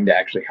anything to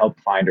actually help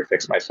find or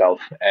fix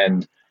myself.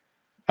 And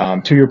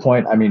to your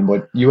point, I mean,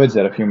 what you had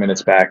said a few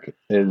minutes back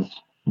is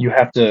you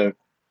have to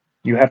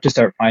you have to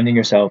start finding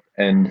yourself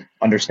and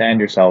understand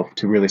yourself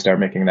to really start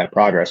making that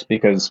progress.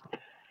 Because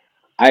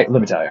let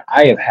me tell you,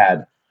 I have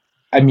had,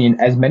 I mean,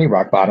 as many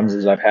rock bottoms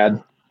as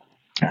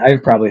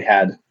I've probably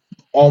had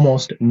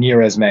almost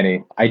near as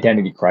many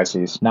identity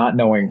crises, not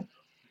knowing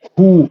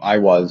who I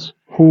was,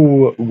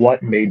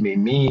 what made me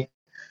me,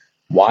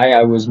 why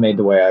I was made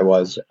the way I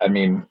was. I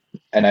mean,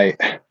 and I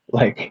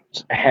like,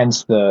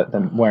 hence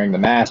the wearing the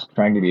mask,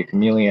 trying to be a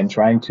chameleon,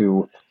 trying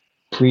to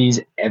please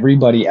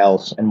everybody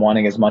else and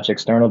wanting as much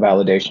external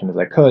validation as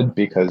I could,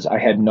 because I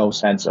had no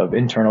sense of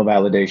internal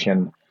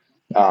validation,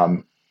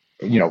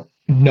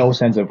 no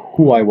sense of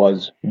who I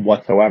was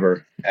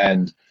whatsoever.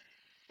 And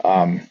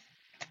um,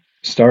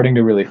 starting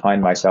to really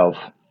find myself,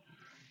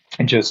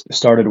 it just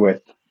started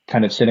with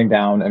kind of sitting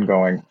down and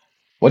going,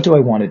 what do I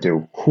want to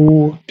do?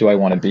 Who do I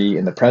want to be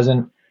in the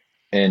present,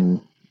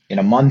 in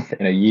a month,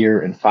 in a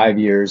year, in 5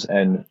 years,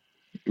 and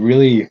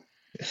really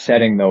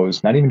setting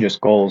those, not even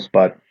just goals,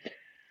 but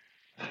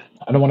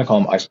I don't want to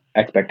call them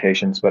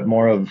expectations, but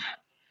more of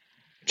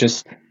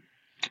just,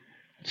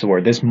 what's the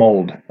word, this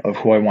mold of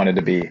who I wanted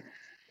to be.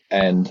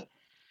 And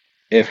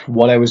if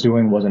what I was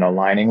doing wasn't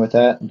aligning with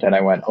that, then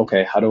I went,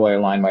 okay, how do I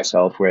align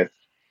myself with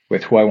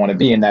who I want to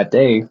be in that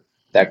day?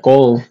 That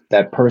goal,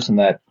 that person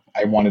that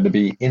I wanted to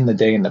be in the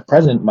day in the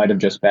present might have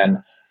just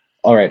been,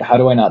 all right, how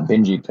do I not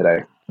binge eat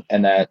today?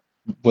 And that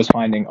was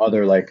finding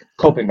other like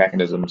coping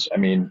mechanisms. I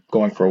mean,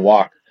 going for a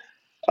walk,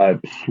 a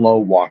slow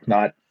walk,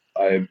 not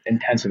an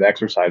intensive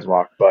exercise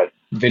walk, but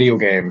video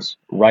games,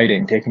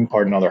 writing, taking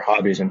part in other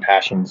hobbies and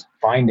passions,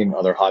 finding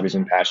other hobbies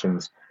and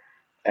passions.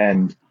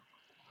 And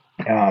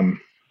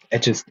um,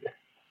 it just,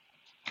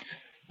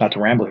 not to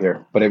ramble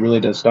here, but it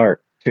really does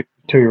start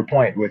to your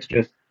point with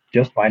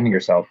just finding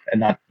yourself, and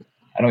not,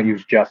 I don't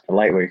use just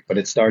lightly, but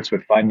it starts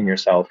with finding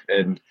yourself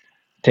and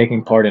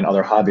taking part in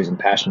other hobbies and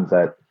passions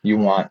that you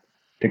want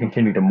to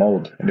continue to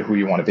mold into who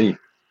you want to be.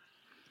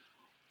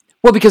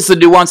 Well, because the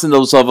nuance in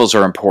those levels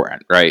are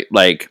important, right?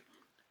 Like,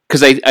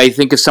 because I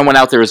think if someone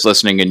out there is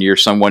listening and you're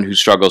someone who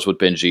struggles with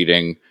binge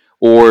eating,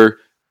 or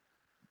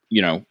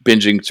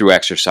binging through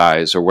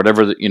exercise, or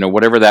whatever,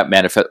 whatever that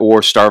manifest,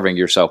 or starving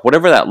yourself,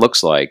 whatever that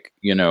looks like,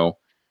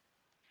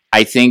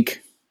 I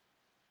think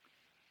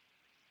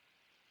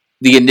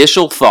the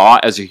initial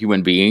thought as a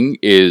human being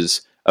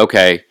is,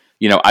 okay,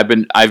 I've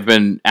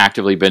been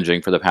actively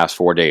binging for the past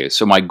 4 days,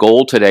 so my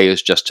goal today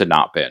is just to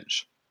not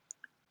binge.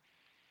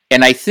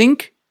 And I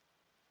think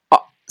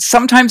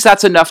sometimes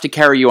that's enough to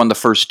carry you on the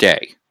first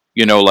day.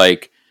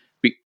 Like,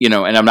 and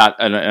I'm not,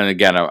 and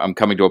again, I'm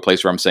coming to a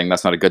place where I'm saying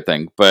that's not a good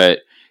thing, but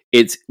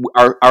it's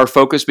our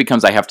focus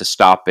becomes I have to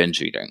stop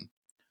binge eating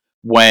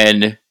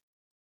when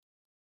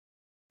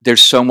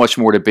there's so much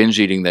more to binge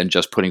eating than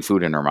just putting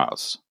food in our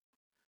mouths.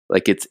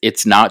 Like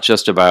it's not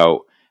just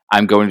about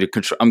I'm going to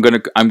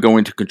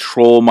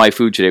control my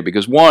food today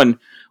because one,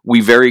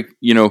 we very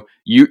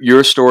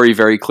your story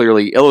very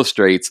clearly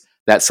illustrates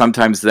that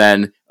sometimes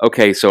then,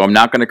 okay, so I'm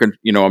not going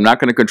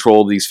to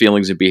control these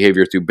feelings and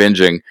behavior through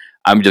binging.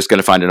 I'm just going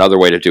to find another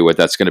way to do it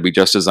that's going to be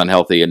just as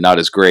unhealthy and not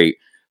as great.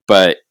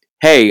 But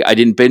hey, I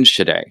didn't binge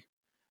today.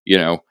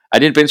 I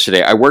didn't binge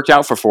today. I worked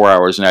out for 4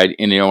 hours and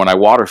I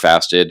water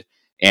fasted,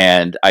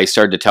 and I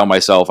started to tell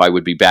myself I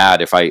would be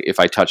bad if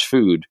I touched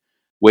food.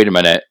 Wait a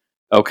minute.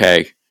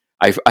 Okay.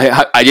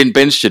 I didn't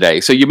binge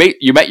today. So you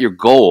met your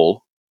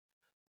goal,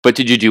 but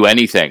did you do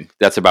anything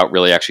that's about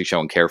really actually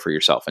showing care for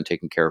yourself and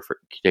taking care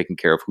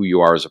of who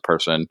you are as a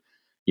person,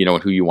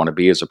 and who you want to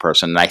be as a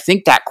person? And I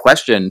think that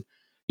question,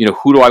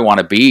 who do I want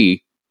to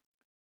be,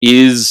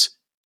 is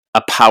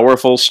a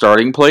powerful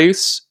starting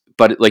place.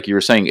 But like you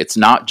were saying, it's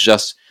not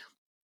just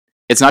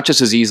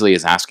as easily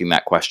as asking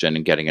that question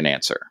and getting an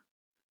answer.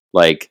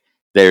 Like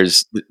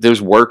there's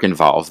work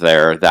involved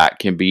there that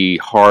can be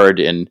hard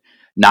and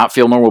not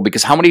feel normal,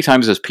 because how many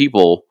times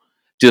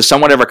does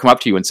someone ever come up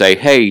to you and say,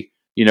 "Hey,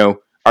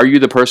 are you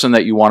the person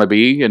that you want to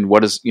be?" And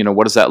what does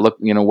that look,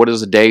 what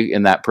does a day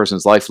in that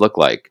person's life look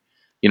like?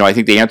 I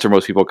think the answer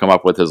most people come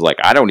up with is like,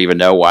 I don't even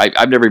know.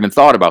 I've never even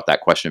thought about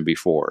that question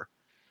before.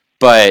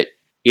 But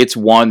it's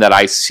one that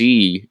I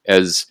see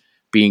as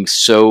being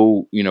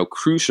so,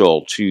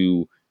 crucial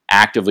to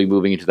actively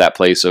moving into that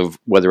place of,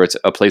 whether it's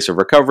a place of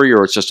recovery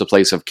or it's just a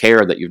place of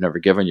care that you've never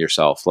given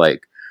yourself.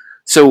 Like,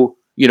 so,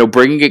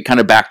 bringing it kind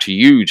of back to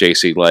you,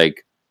 Jacy,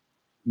 like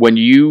when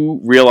you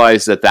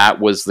realized that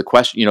was the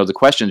question, the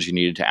questions you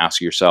needed to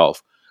ask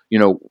yourself, you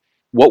know,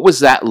 what was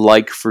that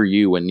like for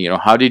you? And,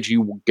 how did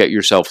you get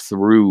yourself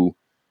through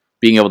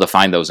being able to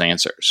find those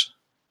answers?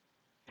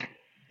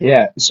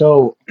 Yeah,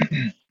 so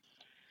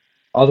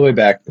all the way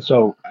back.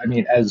 So, I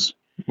mean, as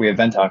we have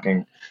been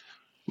talking,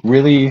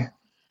 really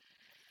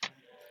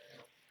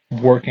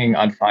working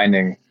on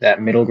finding that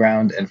middle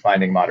ground and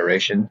finding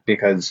moderation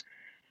because,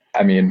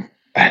 I mean,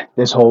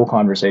 this whole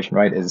conversation,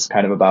 right, is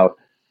kind of about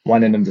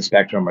one end of the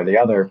spectrum or the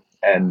other,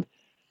 and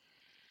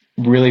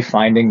really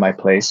finding my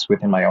place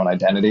within my own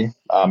identity.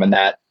 And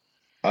that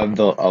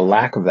a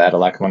lack of that, a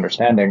lack of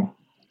understanding,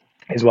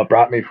 is what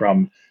brought me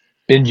from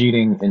binge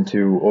eating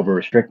into over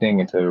restricting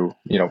into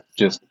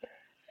just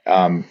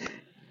um,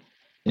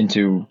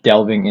 into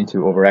delving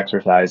into over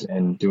exercise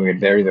and doing it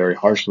very very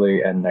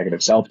harshly and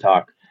negative self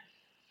talk.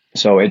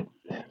 So it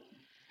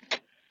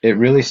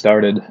really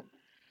started.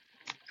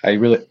 I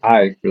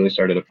really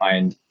started to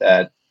find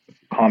that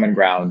common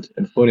ground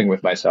and footing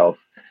with myself.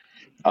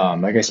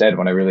 Like I said,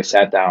 when I really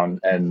sat down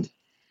and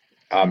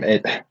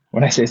it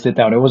when I say sit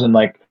down, it wasn't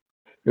like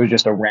it was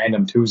just a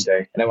random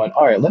Tuesday, and I went,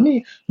 all right, let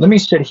me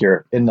sit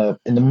here in the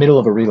middle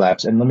of a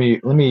relapse and let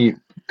me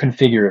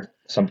configure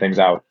some things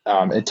out.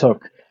 It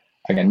took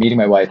again meeting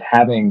my wife,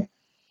 having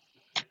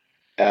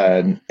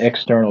an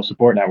external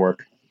support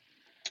network,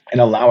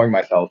 and allowing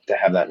myself to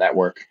have that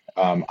network.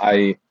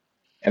 I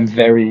am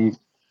very,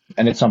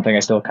 and it's something I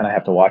still kind of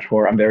have to watch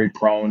for. I'm very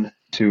prone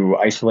to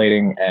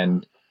isolating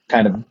and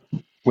kind of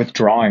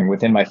withdrawing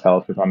within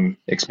myself if I'm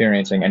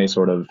experiencing any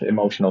sort of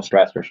emotional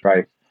stress or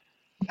strife.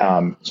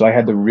 So I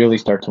had to really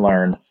start to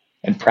learn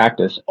and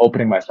practice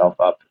opening myself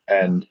up.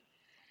 And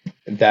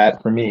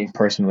that for me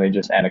personally,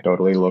 just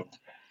anecdotally, looked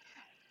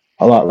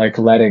a lot like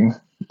letting,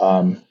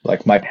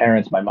 like my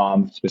parents, my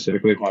mom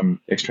specifically, who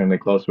I'm extremely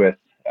close with,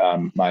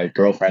 my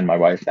girlfriend, my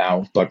wife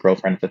now, but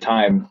girlfriend at the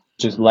time,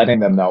 just letting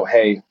them know,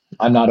 hey,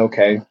 I'm not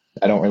okay.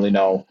 I don't really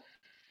know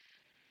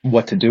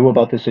what to do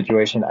about this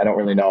situation. I don't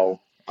really know,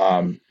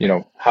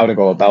 how to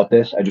go about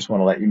this. I just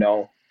want to let you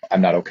know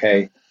I'm not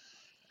okay.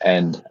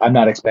 And I'm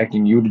not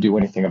expecting you to do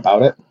anything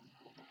about it.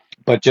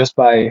 But just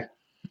by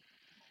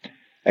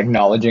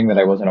acknowledging that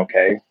I wasn't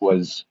okay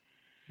was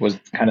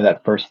kind of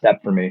that first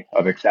step for me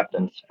of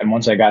acceptance. And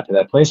once I got to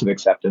that place of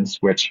acceptance,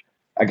 which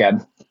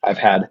again, I've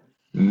had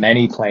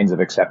many planes of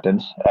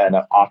acceptance, and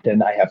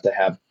often I have to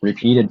have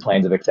repeated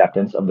planes of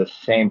acceptance of the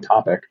same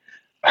topic,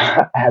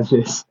 as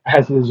is,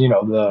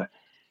 the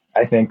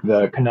I think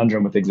the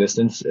conundrum with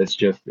existence. It's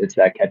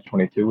that catch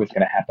 22. It's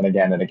going to happen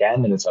again and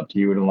again, and it's up to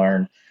you to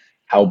learn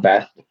how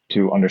best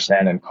to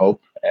understand and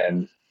cope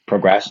and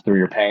progress through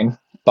your pain.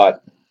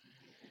 But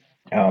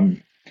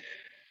um,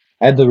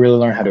 I had to really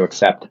learn how to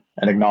accept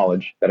and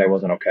acknowledge that I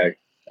wasn't okay.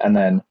 And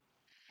then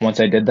once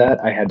I did that,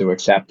 I had to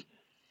accept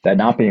that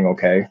not being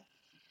okay,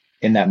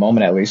 in that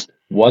moment at least,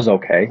 was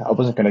okay. I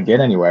wasn't going to get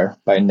anywhere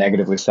by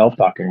negatively self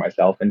talking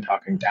myself and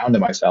talking down to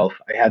myself.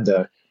 I had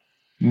to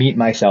meet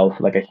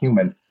myself like a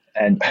human.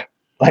 And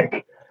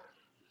like,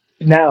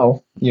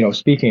 now,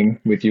 speaking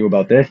with you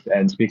about this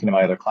and speaking to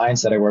my other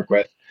clients that I work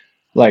with,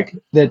 like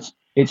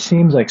it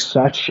seems like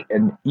such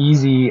an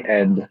easy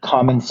and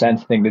common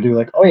sense thing to do.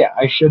 Like, oh yeah,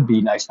 I should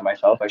be nice to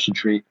myself. I should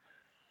treat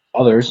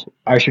others.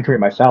 I should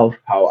treat myself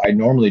how I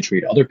normally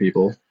treat other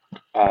people,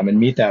 and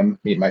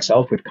meet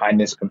myself with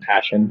kindness,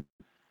 compassion.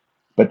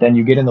 But then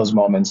you get in those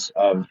moments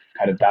of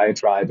kind of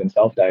diatribe and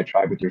self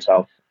diatribe with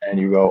yourself, and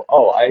you go,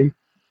 oh,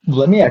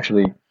 let me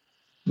actually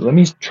let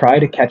me try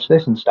to catch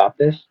this and stop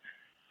this,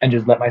 and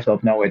just let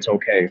myself know it's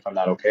okay if I'm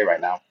not okay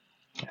right now.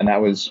 And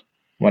that was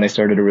when I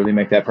started to really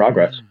make that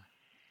progress.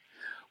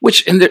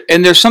 Which and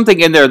there's something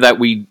in there that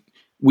we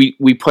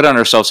put on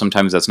ourselves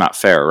sometimes that's not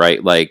fair,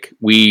 right? Like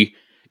we,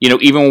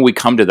 even when we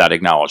come to that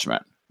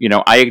acknowledgement,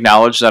 I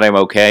acknowledge that I'm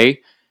okay,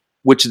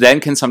 which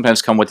then can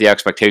sometimes come with the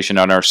expectation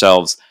on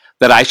ourselves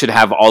that I should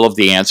have all of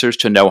the answers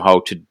to know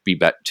how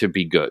to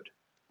be good.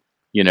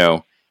 You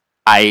know,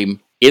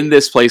 I'm in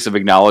this place of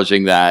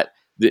acknowledging that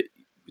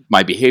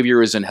my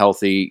behavior isn't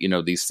healthy.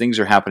 These things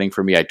are happening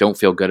for me. I don't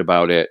feel good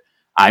about it.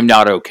 I'm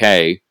not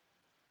okay.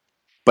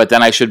 But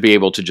then I should be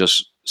able to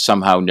just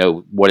somehow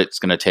know what it's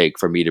going to take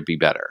for me to be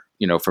better,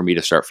 for me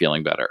to start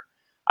feeling better.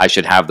 I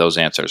should have those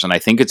answers. And I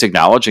think it's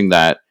acknowledging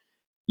that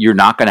you're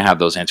not going to have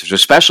those answers,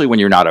 especially when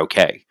you're not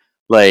okay.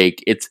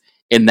 Like it's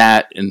in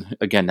that, and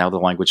again, now the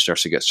language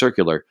starts to get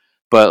circular,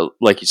 but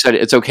like you said,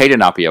 it's okay to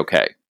not be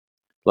okay.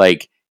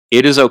 Like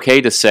it is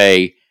okay to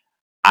say,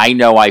 I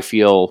know I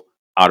feel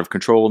out of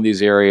control in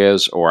these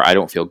areas, or I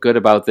don't feel good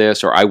about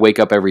this, or I wake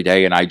up every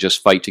day and I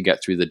just fight to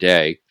get through the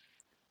day.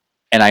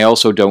 And I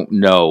also don't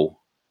know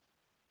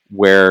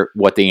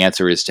what the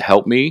answer is to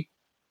help me,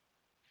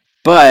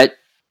 but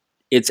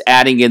it's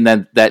adding in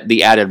that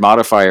the added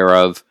modifier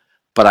of,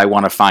 but I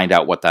want to find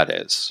out what that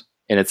is.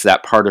 And it's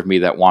that part of me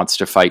that wants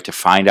to fight to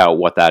find out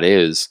what that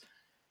is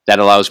that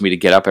allows me to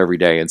get up every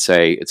day and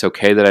say, it's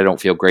okay that I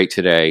don't feel great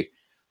today,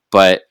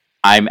 but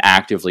I'm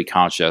actively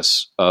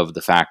conscious of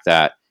the fact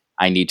that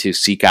I need to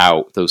seek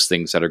out those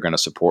things that are going to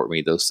support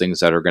me, those things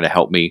that are going to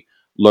help me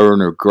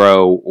learn or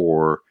grow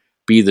or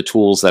be the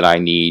tools that I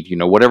need,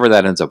 whatever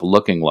that ends up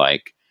looking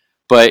like.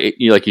 But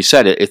like you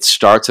said, it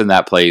starts in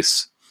that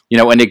place,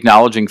 and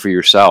acknowledging for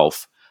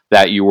yourself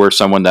that you were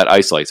someone that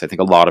isolates. I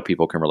think a lot of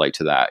people can relate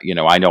to that.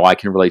 I know I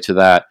can relate to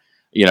that.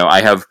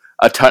 I have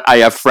I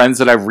have friends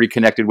that I've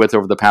reconnected with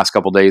over the past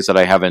couple days that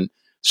I haven't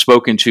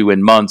spoken to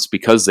in months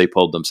because they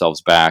pulled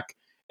themselves back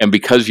and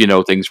because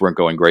things weren't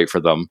going great for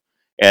them,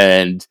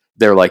 and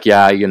they're like,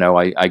 yeah,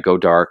 I go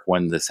dark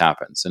when this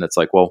happens, and it's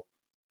like, well,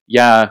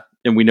 yeah,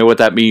 and we know what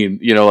that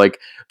means. Like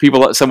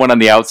people, someone on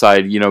the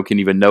outside, can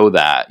even know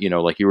that.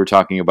 Like you were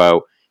talking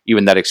about,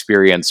 even that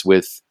experience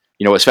with,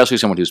 especially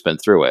someone who's been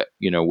through it.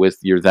 With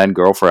your then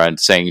girlfriend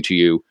saying to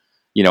you,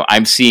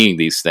 I'm seeing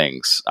these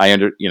things.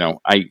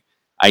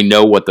 I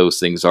know what those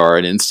things are.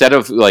 And instead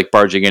of like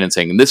barging in and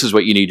saying, this is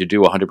what you need to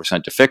do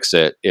 100% to fix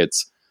it,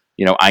 it's,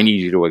 I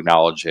need you to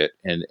acknowledge it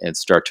and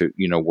start to,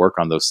 work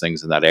on those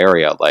things in that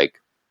area. Like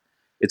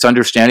it's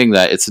understanding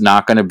that it's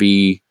not going to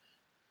be,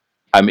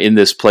 I'm in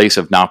this place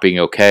of not being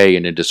okay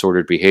and in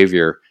disordered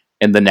behavior.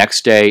 And the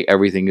next day,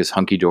 everything is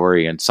hunky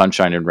dory and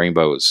sunshine and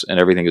rainbows and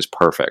everything is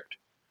perfect.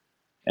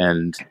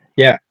 And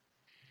Yeah.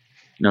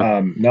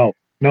 no, No,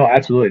 no,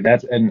 absolutely.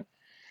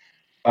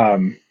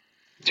 Um,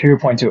 to your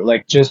point too,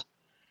 like just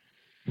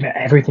man,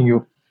 everything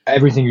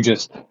you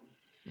just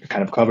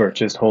kind of cover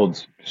just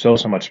holds so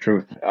much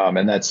truth.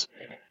 And that's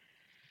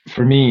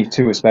for me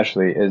too,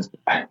 especially is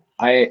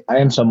I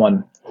am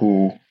someone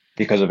who,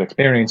 because of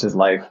experiences,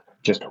 life,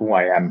 just who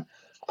I am,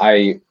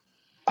 I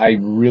I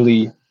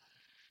really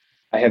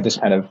I have this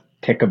kind of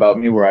tick about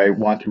me where I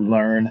want to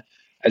learn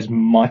as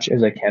much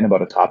as I can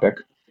about a topic,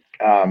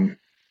 um,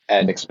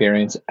 and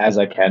experience as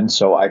I can.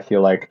 So I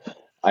feel like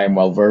I am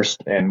well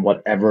versed in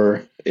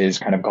whatever is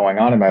kind of going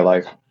on in my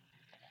life.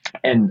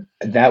 And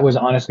that was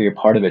honestly a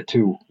part of it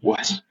too,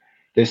 was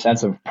this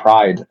sense of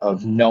pride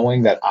of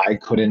knowing that I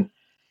couldn't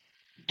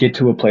get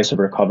to a place of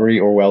recovery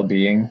or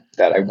well-being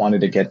that I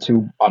wanted to get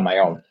to on my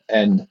own.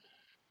 And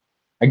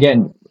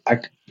again,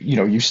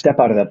 you step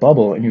out of that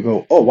bubble and you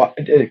go, oh, wow,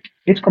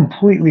 it's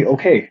completely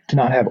okay to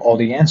not have all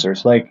the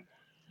answers. Like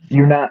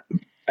you're not,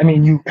 I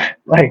mean,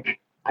 like,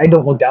 I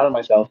don't look down on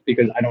myself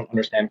because I don't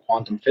understand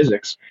quantum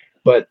physics,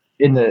 but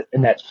in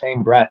that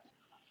same breath,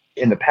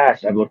 in the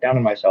past, I've looked down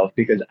on myself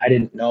because I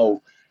didn't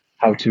know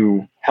how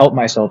to help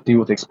myself deal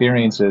with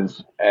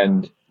experiences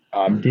and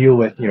deal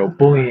with,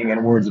 bullying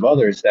and words of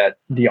others, that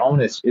the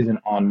onus isn't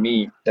on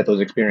me that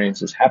those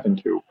experiences happen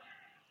to.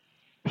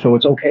 So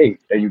it's okay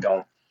that you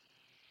don't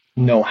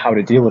know how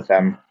to deal with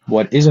them.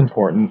 What is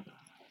important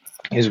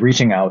is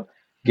reaching out,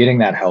 getting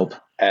that help.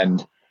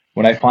 And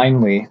when I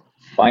finally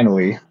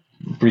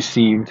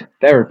received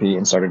therapy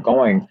and started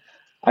going,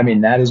 I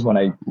mean, that is when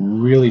I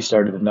really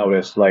started to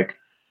notice, like,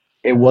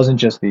 it wasn't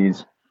just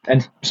these,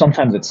 and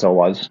sometimes it still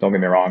was, don't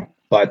get me wrong,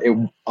 but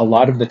a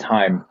lot of the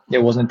time,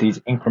 it wasn't these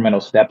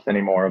incremental steps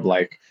anymore of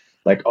like,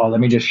 oh, let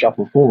me just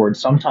shuffle forward.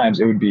 Sometimes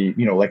it would be,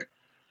 like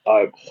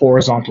a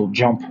horizontal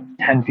jump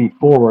 10 feet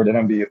forward, and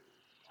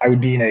I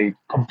would be in a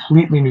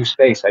completely new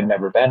space I'd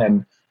never been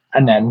in.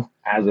 And then,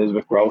 as is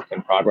with growth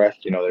and progress,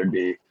 there'd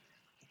be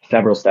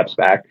several steps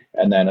back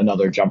and then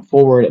another jump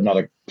forward,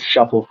 another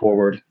shuffle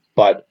forward.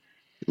 But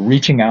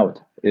reaching out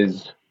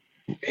is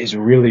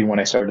really when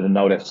I started to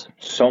notice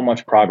so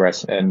much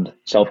progress and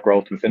self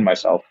growth within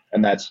myself.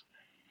 And that's,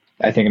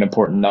 I think, an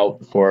important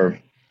note for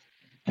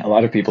a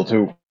lot of people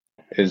too,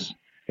 is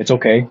it's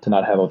okay to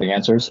not have all the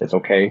answers. It's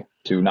okay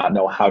to not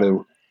know how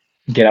to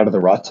get out of the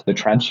rut, the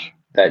trench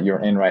that you're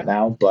in right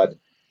now. But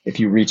if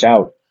you reach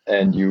out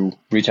and you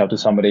reach out to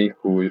somebody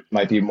who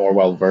might be more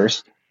well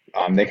versed,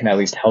 they can at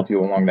least help you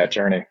along that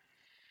journey.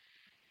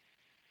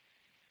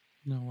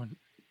 No one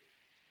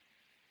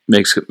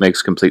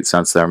makes complete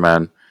sense there,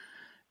 man.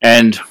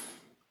 And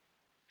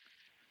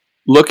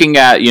looking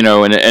at,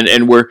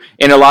 and we're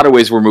in a lot of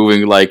ways we're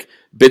moving like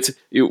bits.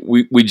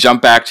 We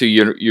jump back to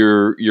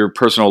your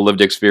personal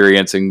lived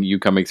experience and you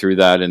coming through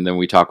that, and then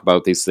we talk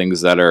about these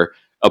things that are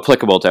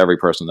applicable to every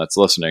person that's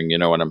listening.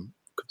 And I'm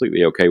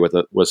completely okay with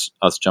it, with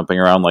us jumping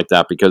around like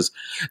that, because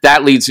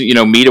that leads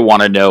me to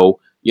want to know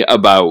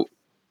about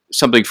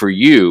something for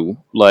you,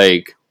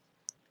 like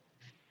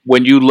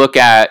when you look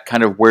at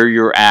kind of where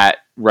you're at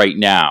right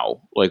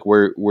now, like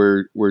where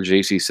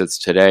Jacy sits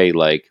today,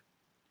 like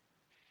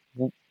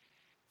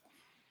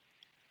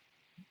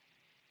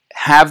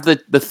have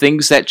the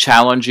things that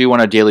challenge you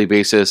on a daily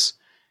basis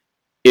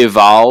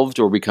evolved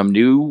or become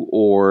new,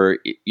 or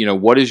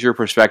what is your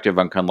perspective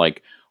on kind of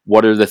like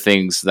what are the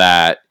things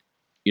that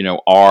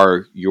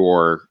are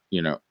your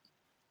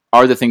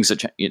are the things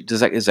that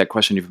is that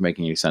question even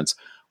making any sense?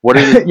 What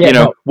are the Yeah,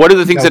 no, what are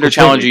the things no, that are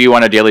challenging completely. you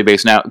on a daily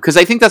basis now? Because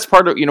I think that's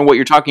part of what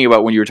you're talking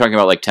about when you were talking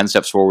about like 10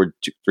 steps forward,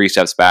 3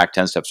 steps back,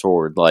 10 steps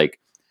forward. Like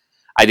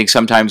I think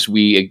sometimes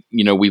we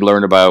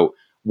learn about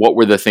what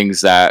were the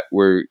things that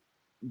were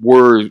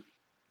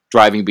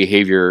driving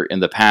behavior in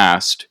the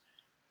past,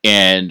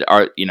 and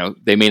are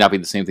they may not be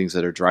the same things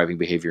that are driving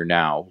behavior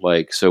now.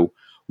 Like, so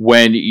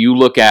when you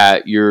look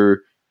at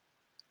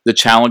the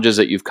challenges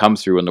that you've come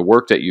through and the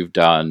work that you've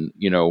done,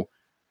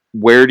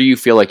 where do you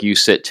feel like you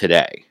sit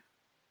today?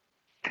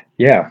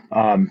 Yeah.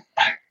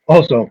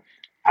 Also,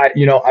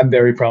 I'm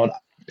very prone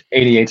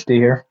ADHD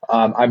here.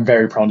 I'm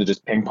very prone to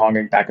just ping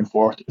ponging back and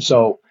forth.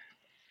 So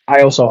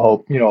I also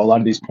hope, a lot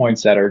of these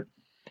points that are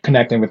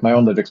connecting with my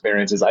own lived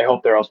experiences, I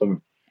hope they're also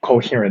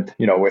coherent,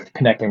 with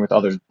connecting with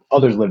others'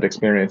 lived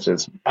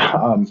experiences.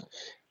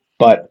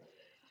 But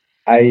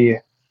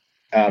I,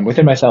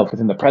 within myself,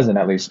 within the present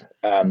at least,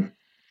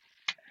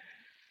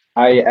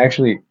 I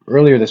actually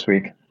earlier this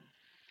week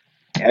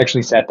I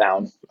actually sat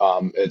down.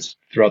 It's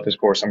throughout this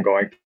course I'm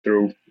going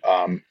through,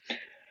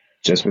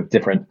 just with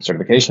different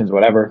certifications,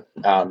 whatever.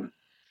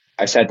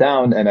 I sat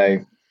down and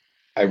I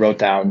wrote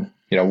down,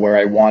 where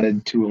I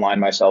wanted to align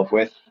myself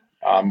with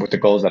the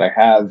goals that I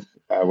have,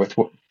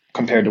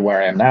 compared to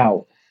where I am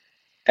now.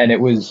 And it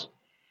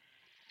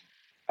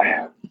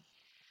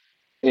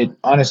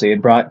honestly,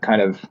 it brought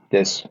kind of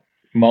this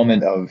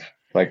moment of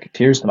like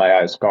tears to my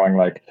eyes, going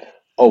like,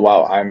 oh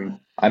wow, I'm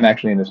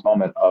actually in this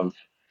moment of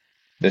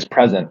this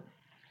present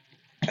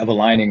of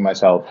aligning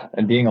myself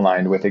and being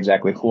aligned with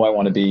exactly who I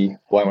want to be,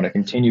 who I want to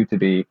continue to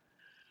be,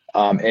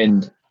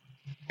 and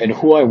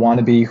who I want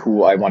to be,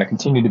 who I want to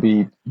continue to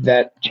be.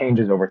 That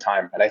changes over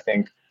time, and I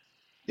think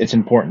it's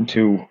important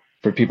to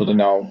for people to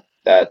know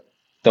that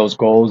those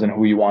goals and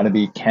who you want to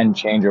be can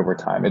change over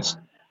time.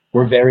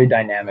 We're very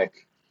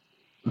dynamic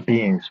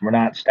beings. We're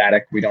not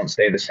static. We don't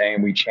stay the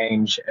same. We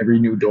change every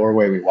new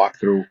doorway we walk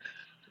through.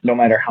 No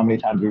matter how many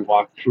times we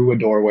walk through a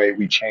doorway,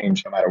 we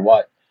change no matter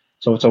what.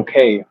 So it's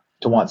okay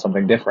to want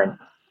something different,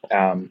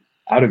 out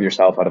of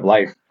yourself, out of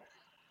life.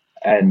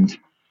 And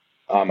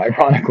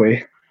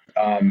ironically,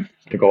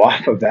 to go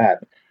off of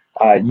that,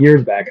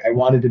 years back, I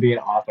wanted to be an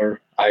author.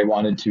 I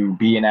wanted to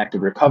be in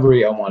active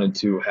recovery. I wanted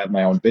to have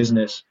my own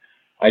business.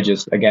 I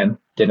just, again,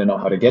 didn't know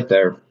how to get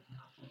there.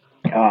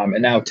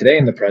 And now, today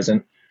in the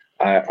present,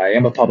 I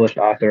am a published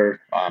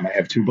author. I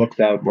have 2 books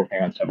out,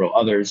 working on several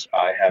others.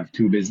 I have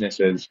 2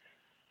 businesses,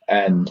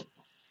 and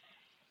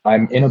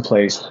I'm in a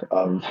place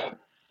of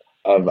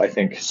I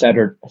think,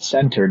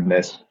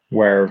 centeredness,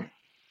 where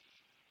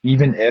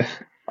even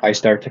if I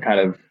start to kind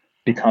of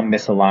become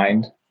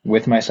misaligned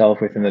with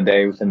myself within the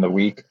day, within the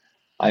week,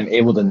 I'm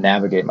able to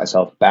navigate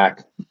myself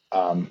back,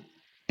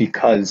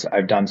 because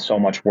I've done so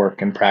much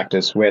work and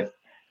practice with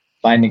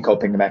finding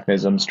coping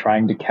mechanisms,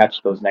 trying to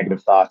catch those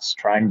negative thoughts,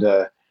 trying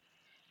to,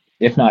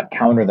 if not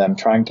counter them,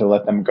 trying to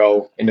let them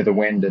go into the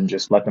wind and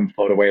just let them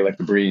float away like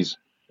the breeze.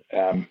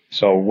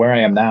 So where I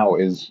am now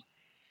is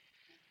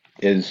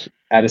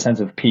at a sense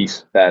of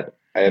peace that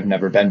I have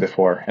never been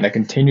before, and I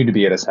continue to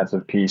be at a sense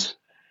of peace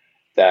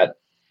that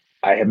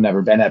I have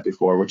never been at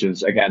before, which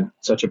is again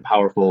such a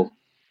powerful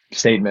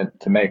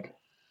statement to make.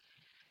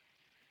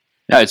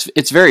 Yeah,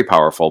 it's very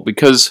powerful,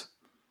 because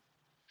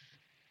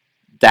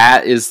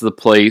that is the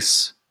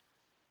place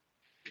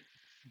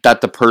that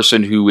the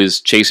person who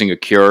is chasing a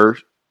cure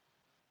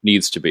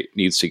needs to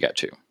get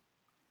to.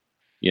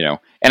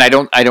 And I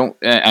don't,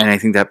 and I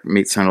think that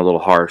may sound a little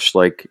harsh.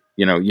 Like,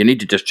 you need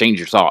to just change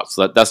your thoughts.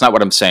 That's not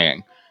what I'm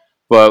saying.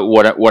 But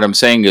what I'm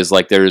saying is,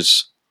 like,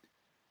 there's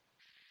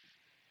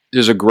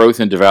there's a growth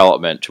and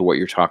development to what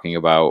you're talking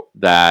about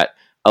that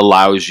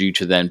allows you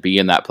to then be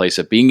in that place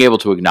of being able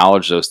to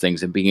acknowledge those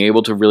things and being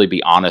able to really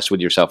be honest with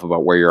yourself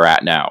about where you're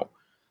at now.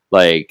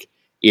 Like,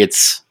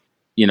 it's,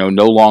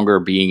 no longer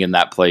being in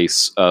that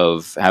place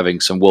of having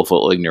some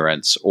willful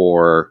ignorance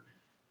or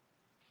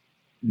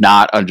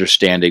not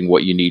understanding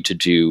what you need to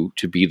do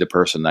to be the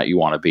person that you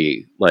want to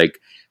be. Like,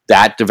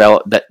 that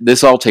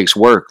this all takes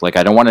work. Like,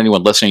 I don't want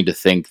anyone listening to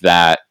think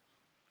that,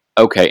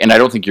 okay, and I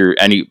don't think you're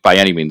by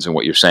any means in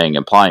what you're saying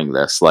implying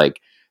this.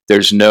 Like,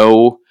 there's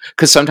no,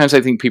 because sometimes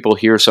I think people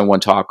hear someone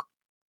talk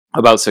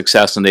about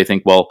success and they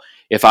think, well,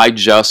 if I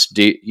just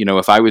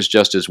if I was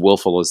just as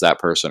willful as that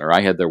person, or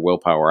I had their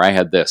willpower, I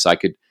had this, I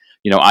could,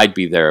 I'd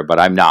be there, but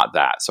I'm not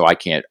that, so I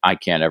can't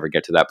ever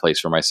get to that place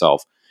for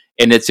myself.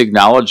 And it's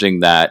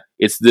acknowledging that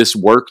it's this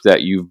work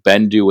that you've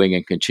been doing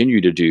and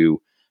continue to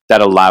do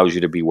that allows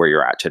you to be where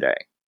you're at today.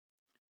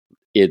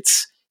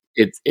 It's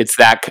it's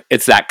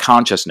that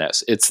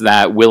consciousness. It's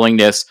that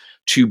willingness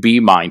to be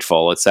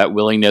mindful. It's that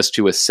willingness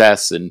to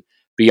assess and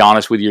be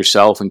honest with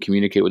yourself and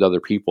communicate with other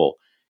people.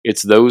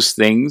 It's those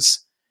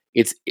things.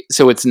 It's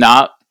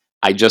not,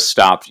 I just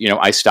stopped,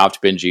 I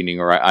stopped binge eating,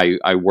 or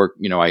I work,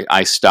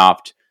 I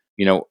stopped,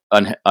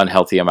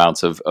 unhealthy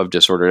amounts of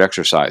disordered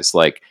exercise.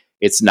 Like,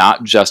 it's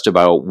not just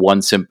about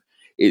one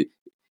it,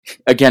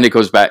 again, it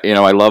goes back,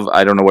 I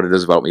don't know what it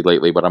is about me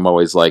lately, but I'm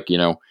always like,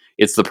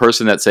 it's the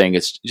person that's saying,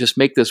 it's just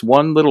make this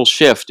one little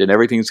shift and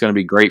everything's going to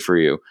be great for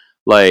you.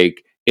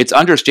 Like, it's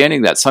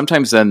understanding that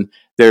sometimes then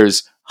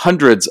there's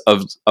hundreds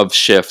of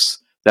shifts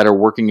that are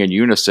working in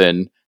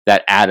unison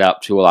that add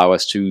up to allow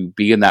us to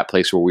be in that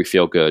place where we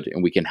feel good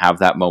and we can have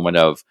that moment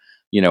of,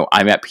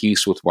 I'm at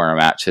peace with where I'm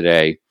at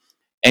today.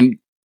 And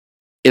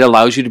it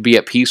allows you to be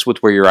at peace with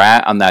where you're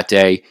at on that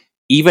day,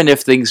 even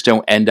if things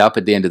don't end up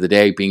at the end of the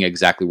day being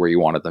exactly where you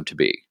wanted them to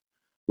be.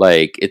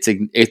 Like, it's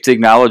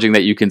acknowledging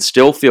that you can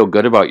still feel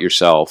good about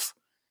yourself,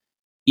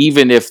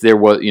 even if there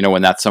was,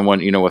 when that's someone,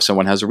 if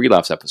someone has a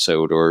relapse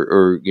episode,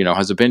 or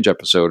has a binge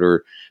episode,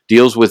 or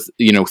deals with,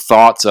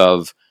 thoughts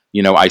of,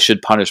 I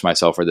should punish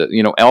myself, or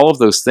that, all of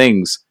those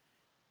things.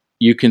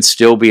 You can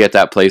still be at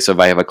that place of,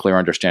 I have a clear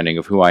understanding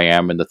of who I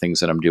am and the things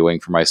that I'm doing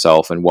for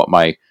myself and what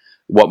my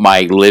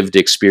lived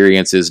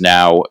experience is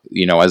now,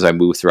 as I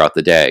move throughout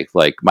the day.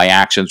 Like, my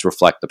actions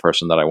reflect the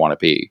person that I want to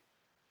be.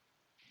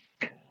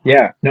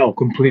 Yeah, no,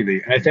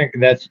 completely. And I think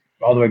that's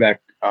all the way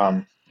back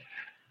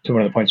to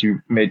one of the points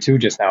you made too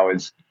just now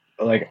is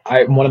like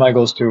I one of my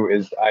goals too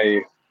is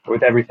I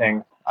with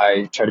everything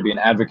I try to be an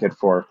advocate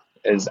for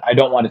is I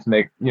don't want it to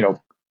make,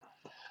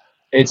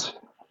 it's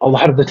a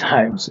lot of the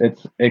times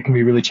it can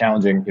be really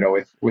challenging,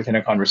 within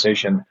a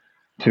conversation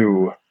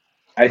to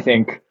I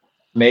think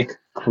make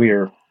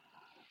clear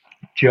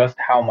just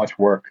how much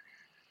work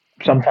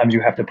sometimes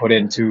you have to put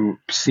in to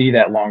see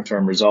that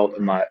long-term result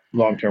and that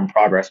long-term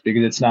progress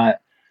because it's not,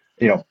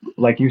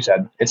 like you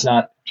said, it's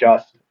not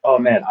just, oh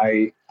man,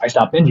 I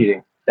stopped binge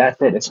eating.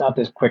 That's it. It's not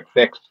this quick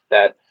fix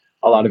that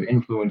a lot of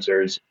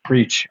influencers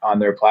preach on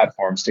their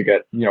platforms to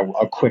get,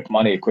 a quick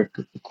money,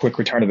 quick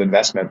return of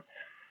investment.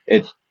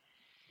 It's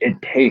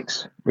it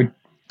takes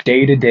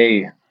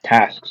day-to-day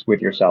tasks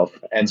with yourself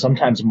and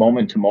sometimes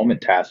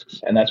moment-to-moment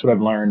tasks. And that's what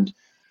I've learned.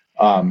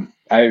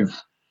 I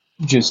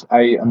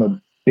am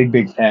a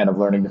big fan of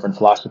learning different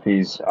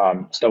philosophies,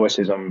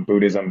 Stoicism,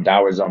 Buddhism,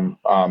 Taoism.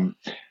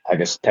 I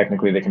guess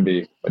technically they can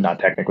be, but not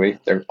technically.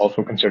 They're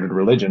also considered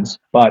religions.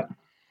 But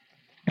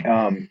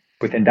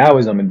within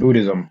Taoism and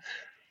Buddhism,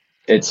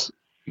 it's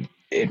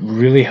it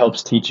really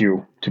helps teach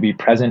you to be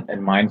present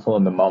and mindful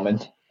in the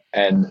moment.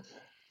 And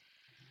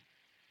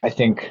I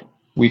think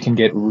we can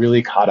get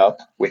really caught up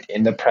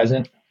within the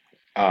present,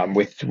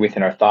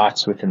 within our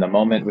thoughts, within the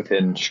moment,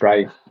 within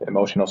strife,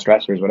 emotional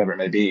stressors, whatever it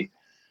may be.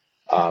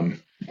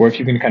 Or if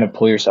you can kind of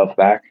pull yourself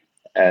back,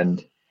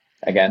 and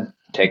again,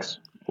 it takes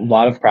a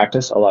lot of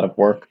practice, a lot of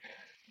work.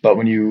 But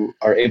when you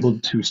are able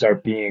to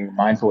start being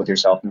mindful with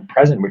yourself and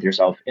present with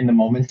yourself in the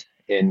moment,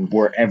 in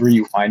wherever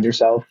you find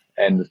yourself,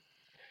 and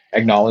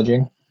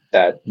acknowledging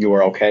that you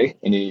are okay,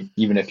 and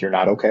even if you're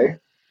not okay,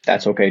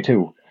 that's okay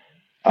too.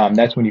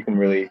 That's when you can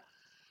really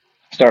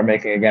start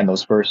making again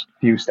those first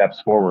few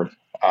steps forward.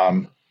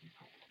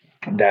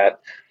 That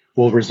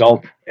will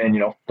result in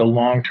the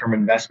long term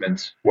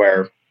investments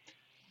where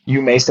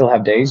you may still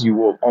have days you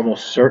will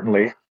almost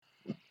certainly,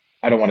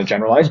 I don't want to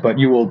generalize, but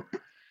you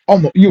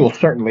will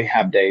certainly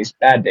have days,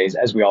 bad days,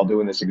 as we all do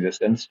in this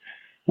existence,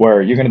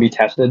 where you're going to be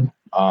tested.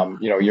 You're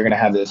going to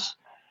have this,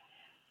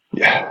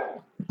 yeah,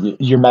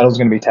 your metal's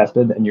going to be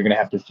tested, and you're going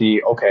to have to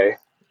see, okay,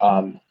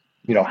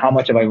 how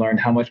much have I learned?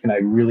 How much can I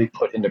really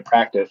put into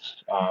practice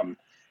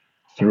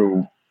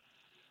through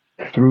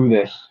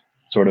this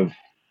sort of,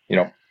 you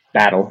know,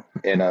 battle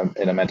in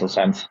a mental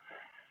sense,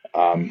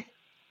 um,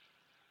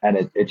 and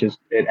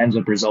it ends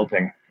up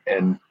resulting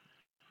in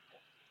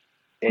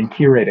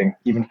curating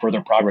even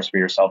further progress for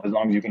yourself as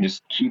long as you can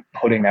just keep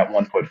putting that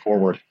one foot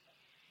forward.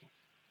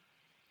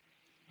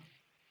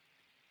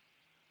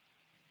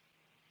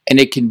 And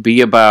it can be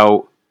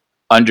about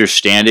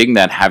understanding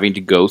that having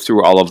to go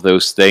through all of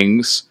those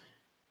things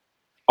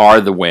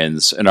are the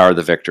wins and are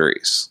the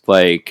victories.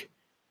 Like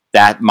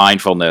that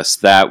mindfulness,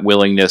 that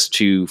willingness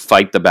to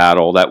fight the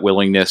battle, that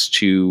willingness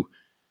to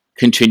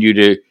continue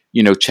to,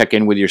 check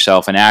in with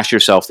yourself and ask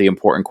yourself the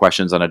important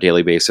questions on a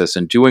daily basis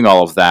and doing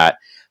all of that.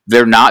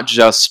 They're not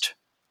just,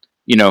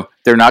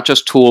 they're not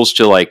just tools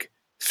to like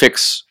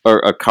fix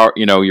a car,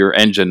 your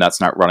engine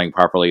that's not running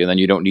properly, and then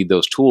you don't need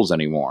those tools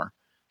anymore.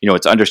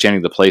 It's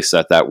understanding the place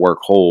that that work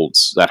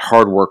holds, that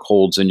hard work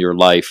holds in your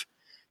life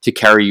to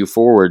carry you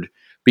forward,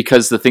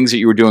 because the things that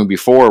you were doing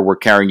before were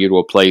carrying you to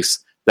a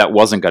place that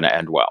wasn't going to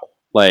end well.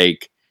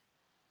 Like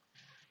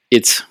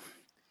it's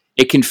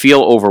it can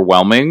feel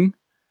overwhelming,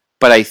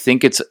 but I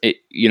think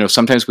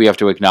sometimes we have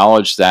to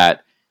acknowledge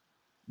that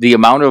the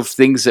amount of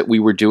things that we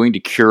were doing to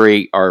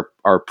curate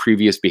our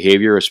previous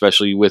behavior,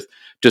 especially with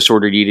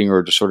disordered eating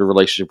or disordered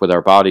relationship with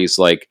our bodies,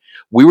 like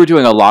we were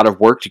doing a lot of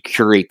work to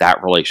curate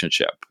that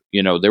relationship.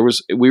 We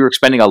were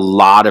expending a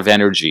lot of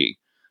energy,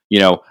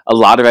 a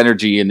lot of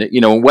energy,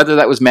 and whether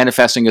that was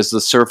manifesting as the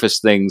surface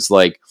things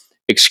like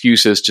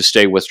excuses to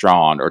stay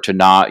withdrawn or to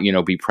not,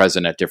 be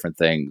present at different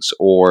things,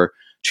 or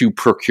to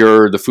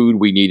procure the food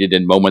we needed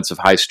in moments of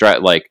high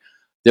stress. Like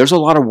there's a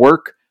lot of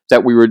work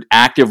that we were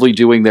actively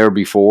doing there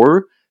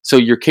before, so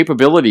your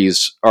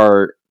capabilities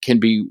can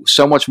be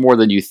so much more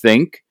than you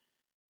think.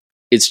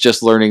 It's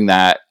just learning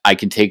that I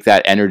can take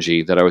that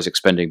energy that I was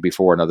expending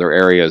before in other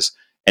areas,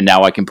 and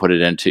now I can put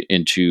it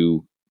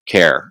into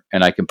care,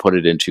 and I can put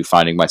it into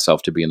finding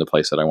myself to be in the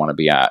place that I want to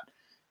be at,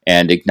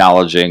 and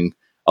acknowledging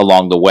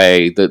along the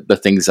way the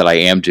things that I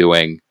am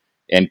doing,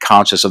 and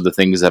conscious of the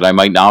things that I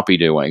might not be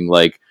doing.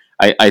 Like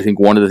I think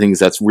one of the things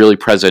that's really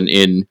present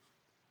in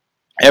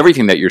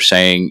everything that you're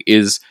saying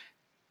is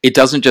it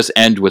doesn't just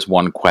end with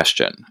one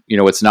question.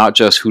 It's not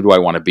just who do I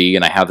want to be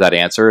and I have that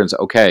answer and it's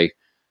okay,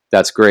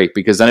 that's great,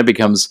 because then it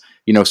becomes,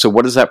 so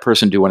what does that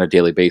person do on a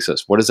daily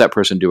basis? What is that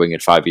person doing in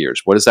 5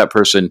 years? What is that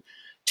person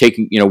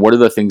taking, what are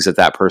the things that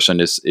that person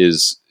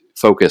is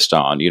focused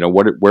on?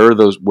 Where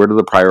do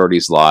the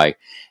priorities lie?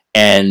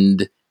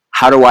 And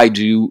what do I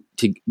do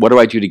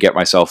to get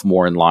myself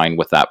more in line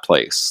with that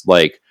place?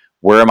 Like,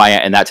 where am I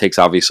at? And that takes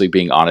obviously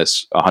being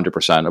honest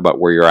 100% about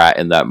where you're at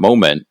in that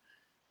moment,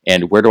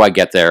 and where do I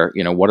get there?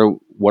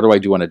 What do I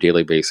do on a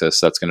daily basis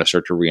that's going to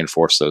start to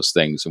reinforce those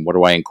things, and what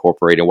do I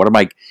incorporate, and what am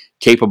I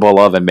capable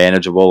of and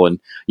manageable? And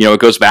it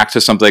goes back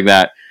to something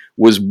that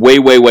was way,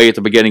 way, way at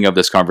the beginning of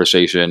this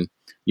conversation.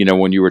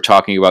 When you were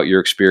talking about your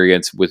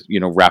experience with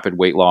rapid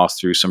weight loss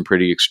through some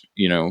pretty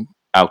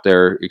out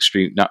there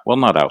extreme,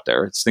 not out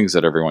there, it's things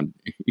that everyone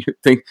you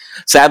think,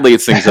 sadly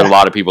it's things that a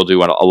lot of people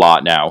do a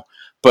lot now,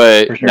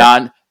 but For sure.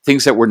 not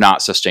things that were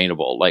not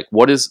sustainable. Like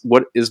what is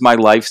my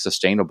life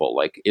sustainable?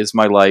 Like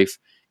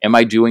am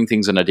I doing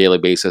things on a daily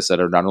basis that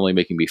are not only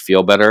making me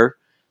feel better,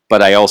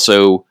 but I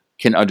also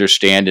can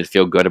understand and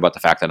feel good about the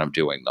fact that I'm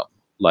doing them.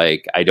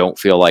 Like I don't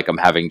feel like I'm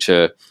having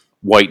to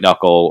white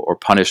knuckle or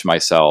punish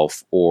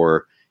myself,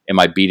 or am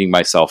I beating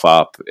myself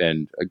up?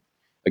 And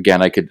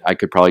again, I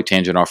could probably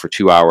tangent off for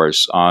 2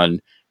 hours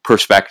on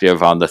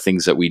perspective on the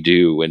things that we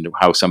do and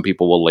how some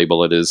people will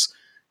label it as,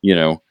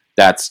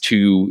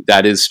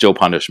 that is still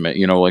punishment,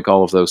 like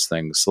all of those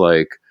things.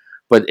 Like,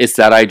 but it's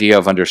that idea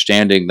of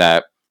understanding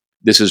that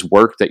this is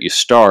work that you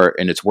start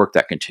and it's work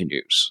that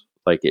continues.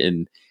 Like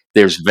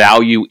there's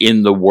value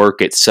in the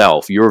work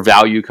itself. Your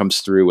value comes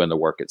through in the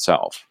work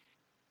itself.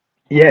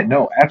 Yeah,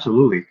 no,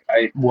 absolutely.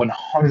 I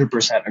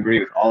 100% agree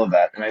with all of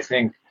that. And I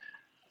think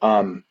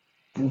um,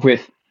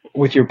 with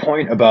with your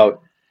point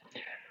about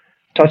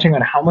touching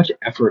on how much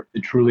effort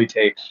it truly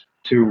takes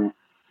to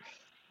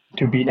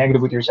be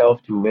negative with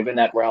yourself, to live in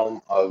that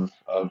realm of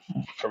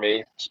for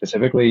me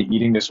specifically,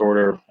 eating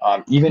disorder,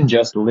 even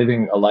just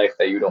living a life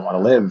that you don't want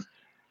to live,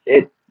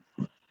 it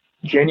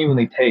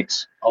genuinely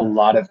takes a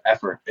lot of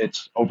effort.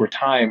 It's over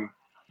time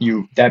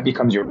you that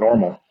becomes your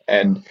normal.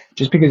 And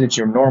just because it's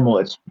your normal,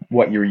 it's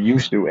what you're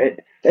used to.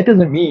 That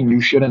doesn't mean you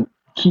shouldn't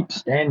keep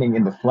standing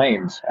in the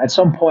flames. At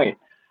some point,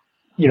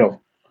 you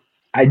know,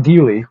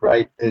 ideally,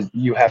 right, is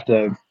you have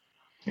to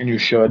and you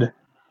should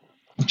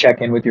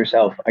check in with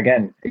yourself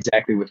again,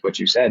 exactly with what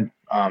you said.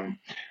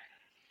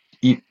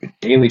 Eat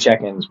daily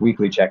check-ins,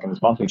 weekly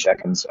check-ins, monthly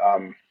check-ins.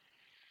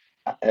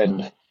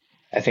 And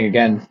I think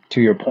again,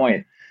 to your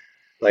point,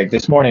 like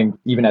this morning,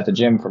 even at the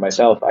gym for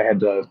myself, I had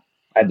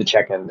to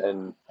check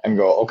in and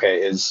go,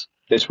 okay, is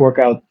this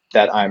workout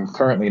that I'm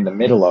currently in the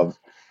middle of,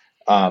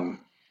 um,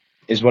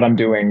 is what I'm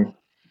doing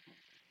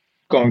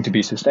going to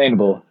be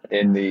sustainable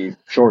in the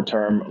short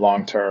term,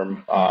 long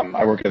term?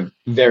 I work at a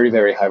very,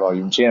 very high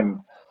volume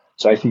gym.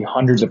 So I see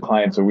hundreds of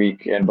clients a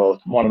week in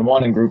both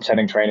one-on-one and group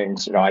setting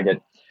trainings. I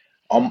get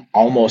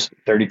almost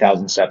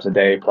 30,000 steps a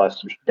day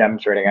plus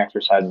demonstrating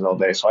exercises all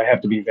day. So I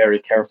have to be very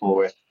careful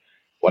with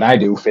what I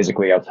do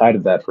physically outside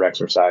of that for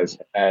exercise.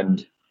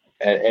 And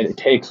it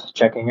takes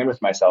checking in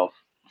with myself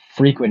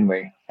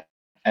frequently.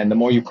 And the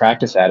more you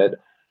practice at it,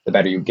 the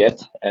better you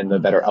get, and the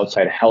better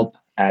outside help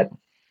at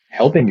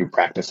helping you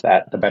practice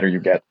that, the better you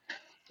get.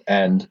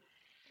 And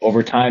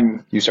over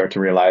time, you start to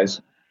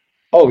realize,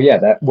 Oh yeah,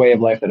 that way of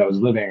life that I was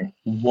living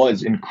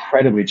was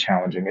incredibly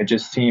challenging. It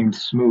just seemed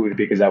smooth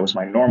because that was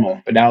my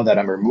normal. But now that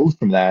I'm removed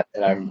from that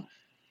and I'm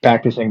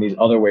practicing these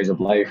other ways of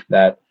life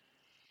that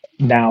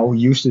now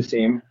used to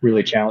seem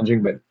really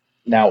challenging, but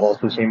now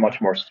also seem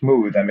much more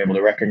smooth, I'm able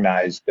to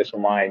recognize this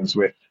aligns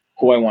with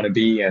who I want to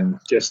be and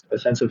just a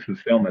sense of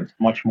fulfillment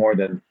much more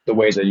than the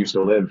ways I used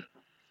to live.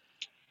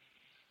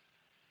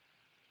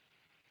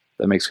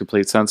 That makes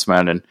complete sense,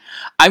 man. And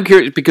I'm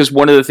curious because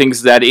one of the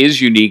things that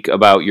is unique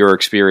about your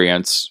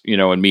experience,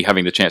 and me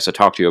having the chance to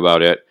talk to you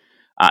about it,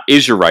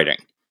 is your writing.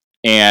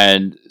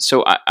 And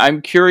so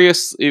I'm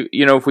curious,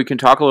 if we can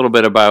talk a little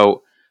bit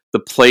about the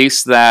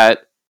place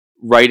that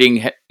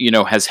writing,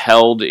 has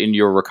held in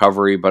your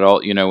recovery, but all,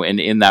 and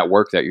in that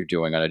work that you're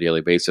doing on a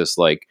daily basis,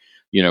 like,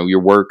 your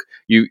work,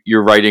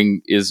 your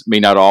writing may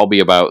not all be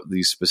about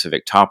these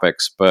specific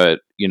topics, but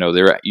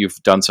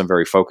you've done some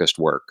very focused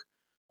work.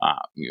 Uh,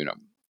 you know,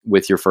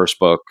 with your first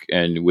book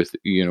and with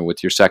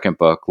your second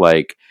book,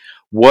 like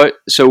what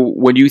so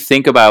when you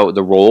think about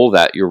the role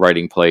that your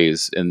writing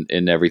plays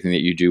in everything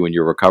that you do in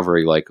your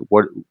recovery, like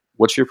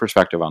what's your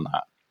perspective on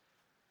that?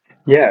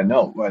 Yeah,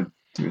 no,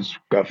 it was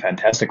a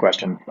fantastic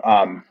question.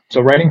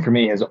 So writing for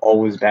me has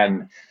always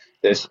been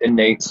this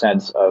innate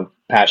sense of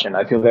passion.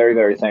 I feel very,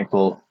 very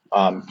thankful.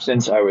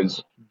 Since I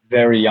was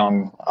very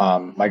young,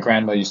 my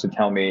grandma used to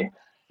tell me,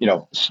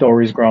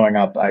 stories growing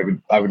up. I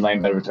would lay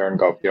in bed with her and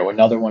go,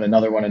 another one,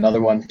 another one, another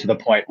one, to the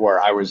point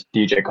where I was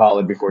DJ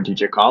Khaled before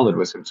DJ Khaled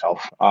was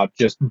himself,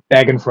 just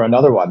begging for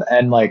another one.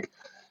 And like,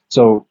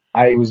 so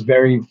I was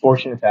very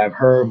fortunate to have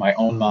her, my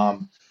own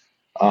mom.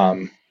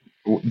 Um,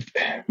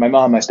 my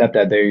mom, my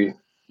stepdad,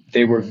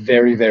 they were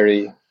very,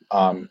 very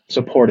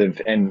supportive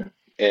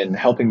in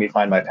helping me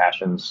find my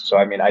passions. So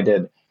I mean, I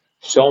did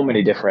so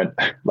many different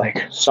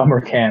like summer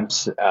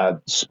camps,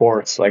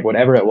 sports, like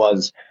whatever it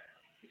was.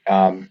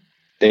 Um,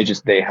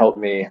 they helped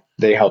me.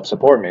 They helped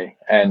support me,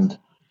 and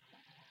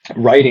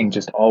writing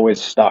just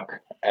always stuck,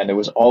 and it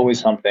was always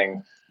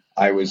something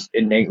I was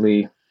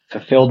innately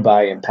fulfilled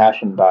by,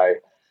 impassioned by,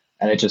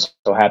 and it just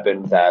so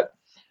happened that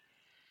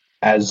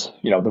as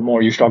the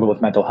more you struggle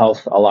with mental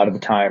health, a lot of the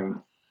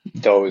time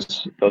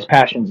those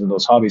passions and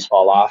those hobbies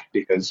fall off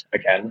because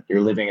again,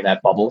 you're living in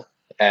that bubble.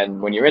 And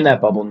when you're in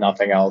that bubble,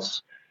 nothing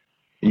else,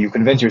 you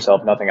convince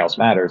yourself nothing else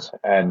matters.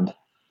 And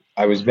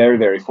I was very,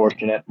 very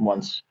fortunate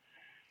once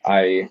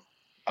I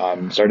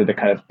started to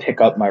kind of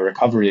pick up my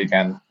recovery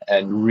again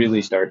and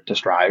really start to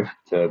strive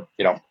to,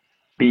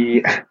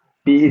 be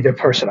be the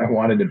person I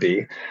wanted to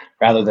be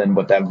rather than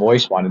what that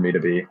voice wanted me to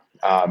be.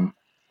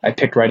 I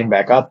picked writing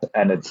back up,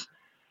 and it's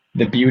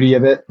the beauty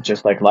of it,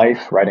 just like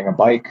life, riding a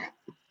bike,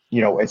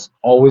 it's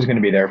always going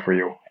to be there for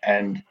you.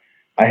 And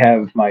I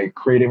have my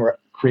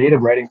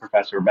creative writing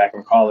professor back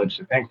in college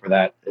to thank for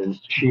that. Is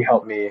she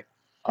helped me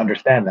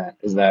understand that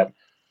is that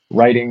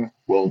writing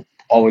will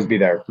always be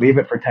there. Leave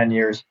it for 10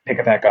 years, pick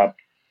it back up.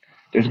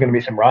 There's going to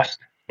be some rust,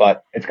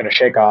 but it's going to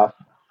shake off.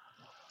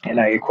 And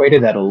I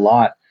equated that a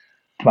lot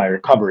to my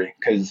recovery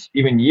because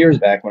even years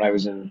back when I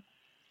was in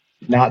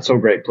not so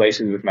great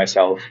places with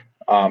myself,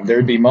 there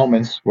would be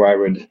moments where I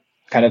would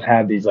kind of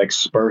have these like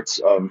spurts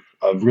of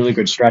really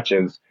good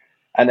stretches,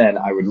 and then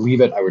I would leave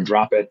it, I would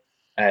drop it,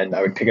 and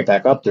I would pick it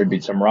back up. There'd be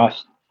some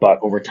rust, but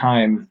over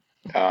time,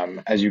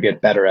 as you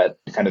get better at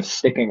kind of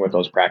sticking with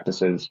those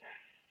practices,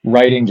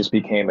 writing just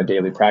became a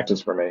daily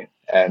practice for me.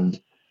 And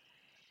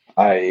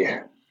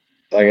I,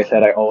 like I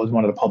said, I always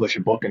wanted to publish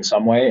a book in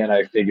some way, and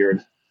I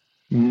figured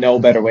no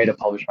better way to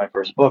publish my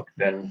first book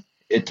than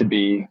it to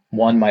be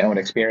one my own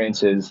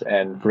experiences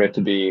and for it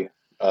to be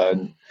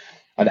an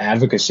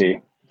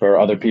advocacy for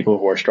other people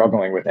who are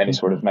struggling with any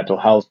sort of mental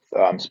health,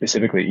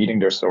 specifically eating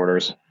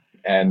disorders.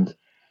 And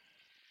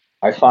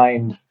I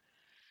find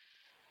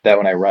that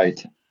when I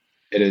write,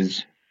 it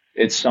is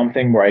it's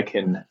something where I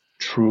can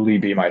truly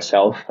be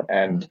myself.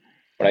 And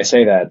when I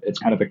say that, it's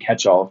kind of a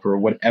catch-all for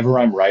whatever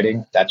I'm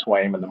writing. That's who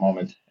I am in the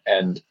moment,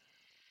 and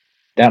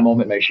that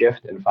moment may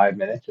shift in 5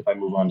 minutes if I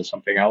move on to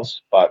something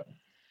else. But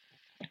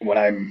when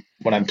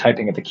I'm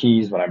typing at the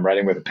keys, when I'm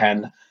writing with a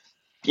pen,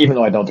 even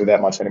though I don't do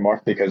that much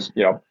anymore because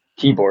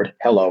keyboard,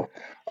 hello,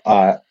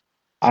 uh,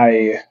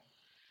 I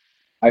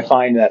I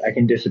find that I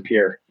can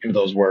disappear into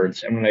those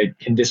words, and when I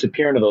can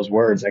disappear into those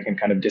words, I can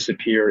kind of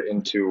disappear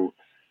into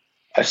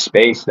a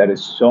space that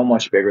is so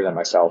much bigger than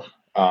myself,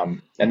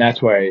 and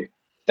that's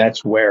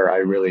where I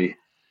really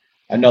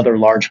another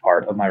large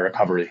part of my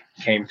recovery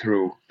came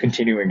through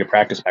continuing to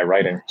practice my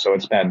writing. So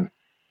it's been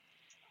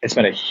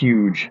a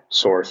huge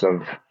source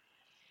of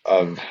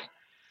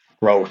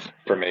growth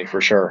for me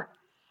for sure.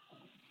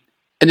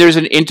 And there's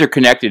an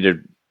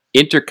interconnectedness,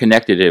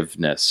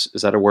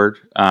 is that a word?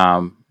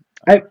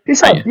 It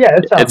sounds, I, yeah,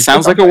 it it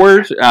sounds like sounds a right.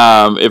 word.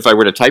 If I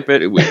were to type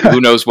it,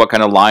 who knows what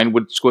kind of line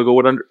would squiggle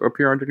would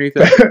appear underneath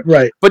it.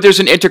 Right. But there's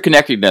an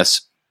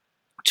interconnectedness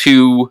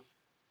to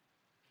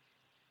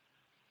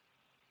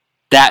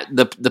that,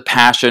 the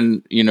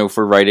passion,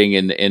 for writing,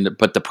 and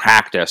but the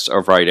practice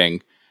of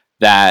writing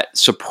that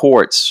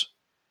supports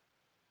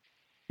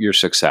your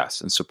success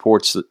and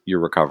supports your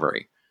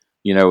recovery.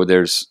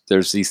 There's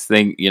these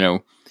things.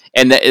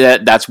 And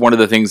that's one of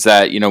the things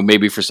that,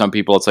 maybe for some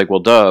people it's like, well,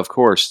 duh, of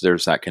course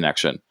there's that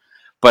connection.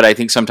 But I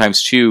think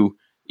sometimes too,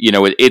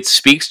 it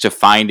speaks to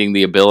finding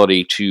the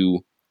ability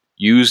to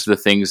use the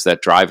things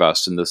that drive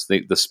us and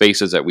the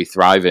spaces that we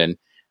thrive in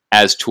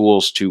as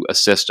tools to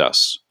assist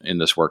us in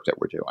this work that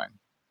we're doing.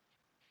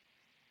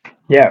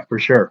 Yeah, for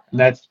sure. And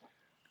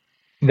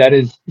that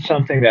is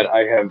something that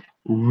I have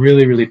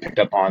really, really picked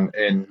up on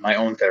in my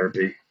own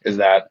therapy is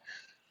that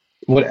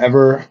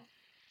whatever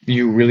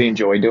you really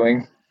enjoy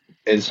doing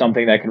is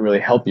something that can really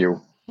help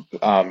you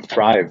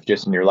thrive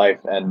just in your life.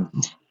 And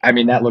I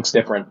mean, that looks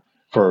different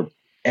for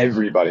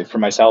everybody. For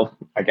myself,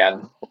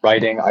 again,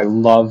 writing, I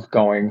love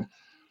going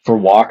for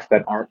walks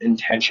that aren't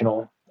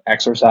intentional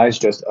exercise,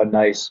 just a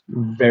nice,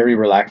 very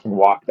relaxing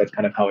walk. That's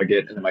kind of how I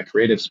get into my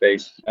creative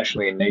space,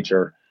 especially in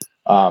nature.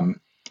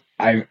 Um,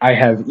 I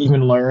have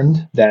even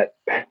learned that,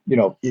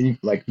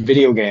 like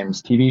video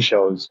games, TV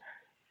shows,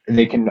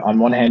 they can, on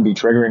one hand, be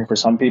triggering for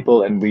some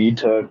people and lead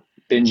to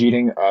binge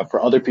eating.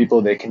 For other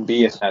people, they can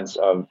be a sense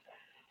of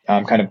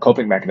kind of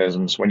coping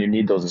mechanisms when you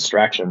need those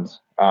distractions.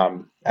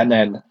 And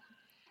then,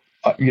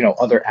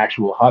 other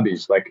actual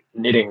hobbies like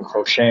knitting,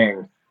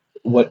 crocheting,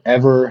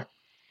 whatever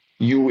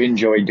you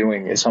enjoy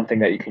doing is something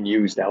that you can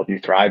use to help you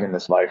thrive in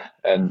this life.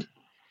 And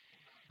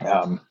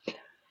um,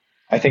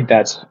 I think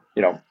that's,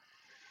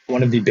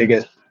 one of the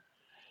biggest,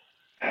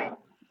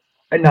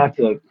 and not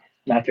to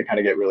kind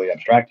of get really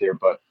abstract here,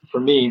 but for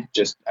me,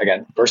 just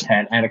again,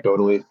 firsthand,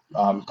 anecdotally,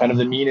 kind of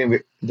the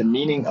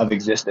meaning of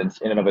existence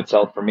in and of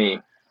itself for me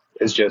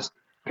is just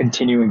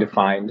continuing to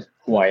find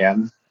who I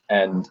am.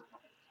 And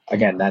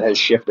again, that has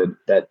shifted,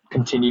 that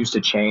continues to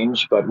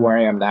change. But where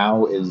I am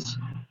now is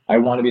I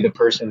want to be the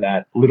person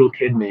that little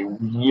kid me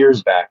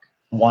years back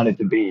wanted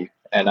to be,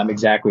 and I'm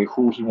exactly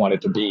who he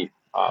wanted to be.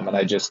 And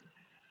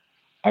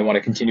I want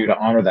to continue to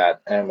honor that,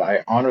 and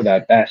I honor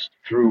that best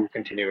through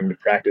continuing to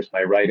practice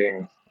my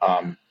writing,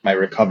 my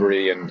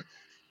recovery, and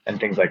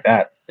things like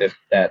that. If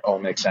that all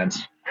makes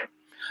sense.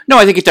 No,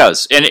 I think it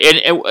does, and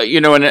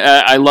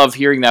I love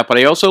hearing that. But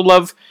I also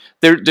love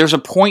there's a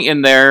point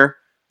in there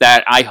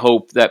that I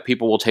hope that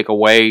people will take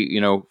away,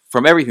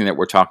 from everything that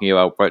we're talking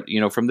about, but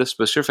from this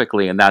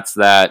specifically, and that's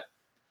that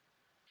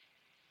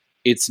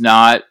it's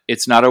not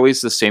always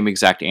the same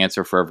exact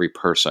answer for every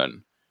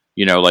person.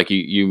 Like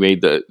you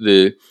made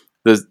the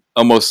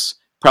almost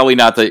probably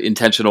not the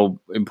intentional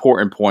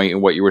important point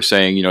in what you were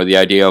saying. The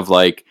idea of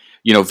like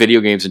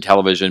video games and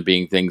television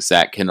being things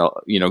that can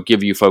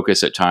give you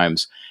focus at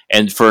times,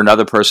 and for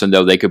another person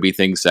though they could be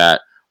things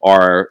that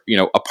are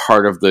a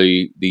part of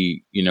the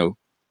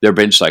their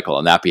binge cycle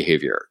and that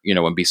behavior,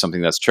 and be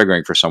something that's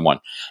triggering for someone.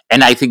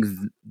 And I think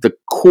the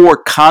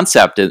core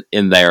concept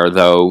in there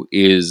though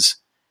is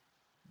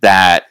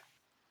that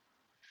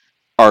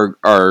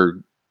our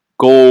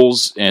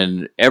goals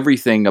and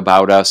everything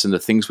about us and the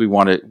things we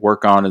want to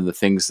work on and the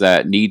things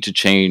that need to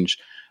change,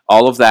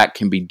 all of that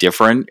can be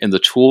different, and the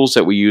tools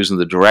that we use and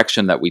the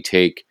direction that we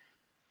take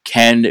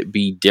can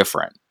be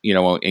different,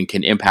 and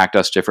can impact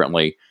us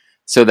differently.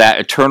 So that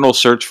eternal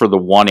search for the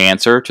one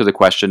answer to the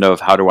question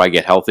of how do I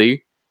get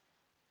healthy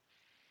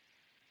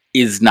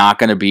is not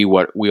going to be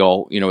what we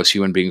all, as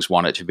human beings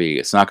want it to be.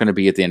 It's not going to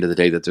be at the end of the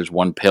day that there's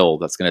one pill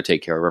that's going to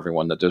take care of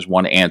everyone, that there's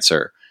one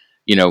answer,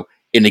 you know.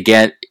 And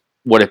again,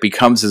 what it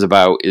becomes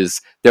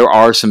is there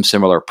are some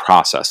similar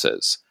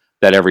processes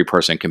that every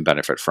person can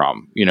benefit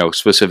from,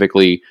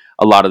 specifically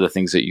a lot of the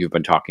things that you've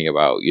been talking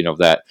about,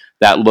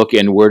 that look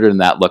inward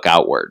and that look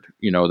outward,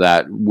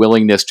 that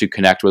willingness to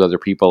connect with other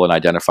people and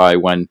identify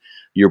when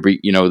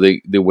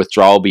the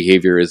withdrawal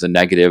behavior is a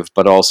negative,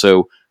 but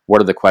also what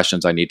are the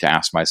questions I need to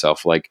ask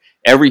myself? Like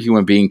every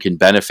human being can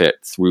benefit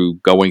through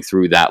going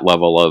through that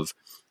level of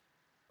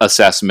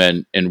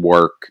assessment and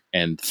work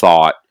and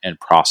thought and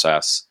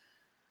process.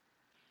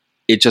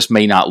 It just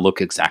may not look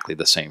exactly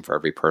the same for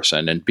every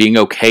person. And being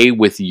okay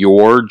with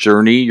your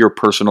journey, your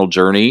personal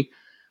journey,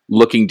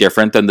 looking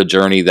different than the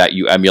journey that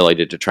you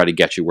emulated to try to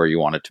get you where you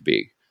want it to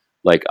be.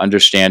 Like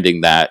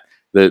understanding that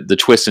the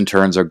twists and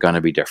turns are going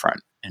to be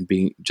different, and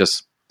being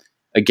just,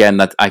 again,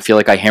 that I feel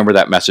like I hammer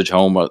that message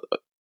home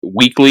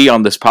weekly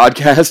on this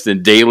podcast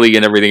and daily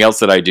and everything else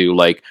that I do.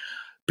 Like,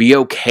 be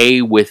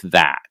okay with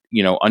that.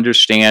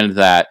 Understand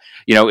that.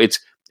 It's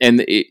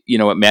and it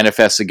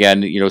manifests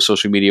again.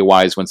 Social media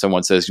wise, when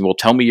someone says, "Well,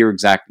 tell me your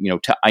exact,"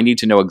 I need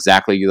to know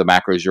exactly the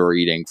macros you're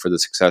eating for the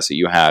success that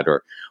you had,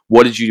 or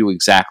what did you do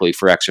exactly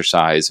for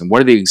exercise, and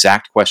what are the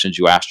exact questions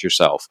you asked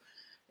yourself.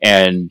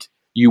 And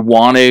you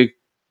want to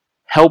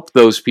help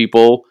those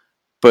people,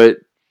 but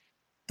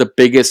the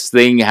biggest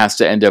thing has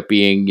to end up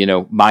being,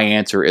 my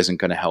answer isn't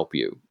going to help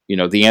you.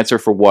 The answer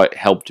for what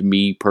helped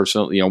me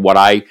personally, what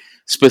I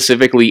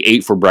specifically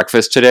ate for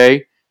breakfast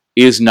today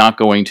is not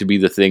going to be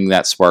the thing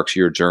that sparks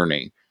your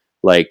journey.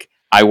 Like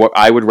I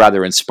would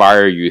rather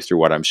inspire you through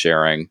what I'm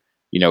sharing,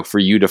 for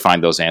you to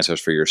find those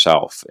answers for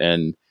yourself,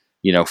 and,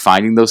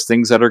 finding those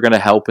things that are going to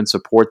help and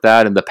support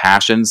that. And the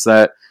passions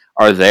that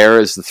are there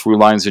as the through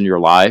lines in your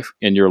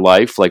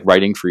life, like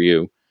writing for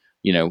you,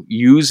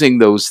 using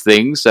those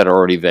things that are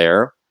already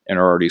there and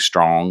are already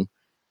strong,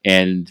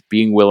 and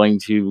being willing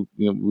to,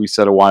 we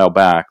said a while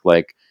back,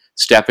 like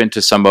step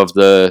into some of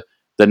the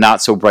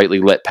not so brightly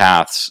lit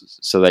paths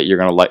so that you're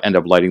going to end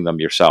up lighting them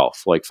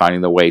yourself, like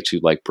finding the way to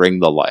like bring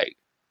the light.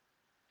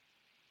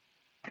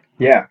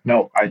 Yeah,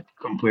 no, I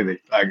completely.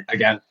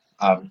 Again,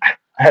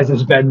 as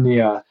has been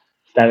the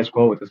status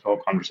quo with this whole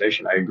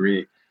conversation, I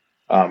agree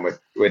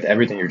with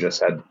everything you just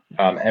said.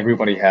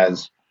 Everybody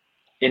has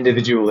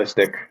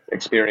individualistic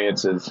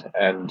experiences,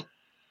 and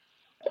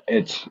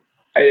it's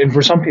and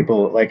for some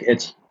people, like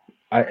and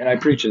I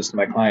preach this to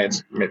my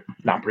clients.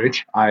 Not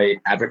preach, I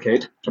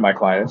advocate to my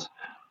clients.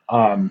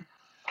 Um,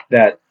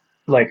 that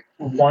like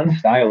one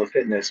style of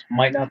fitness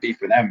might not be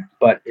for them,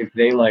 but if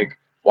they like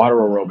water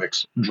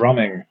aerobics,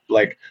 drumming,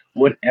 like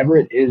whatever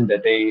it is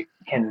that they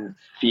can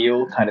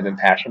feel kind of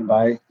impassioned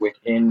by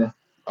within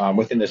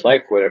this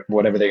life,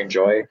 whatever they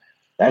enjoy,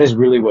 that is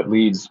really what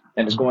leads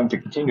and is going to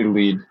continue to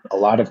lead a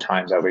lot of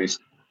times, at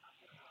least,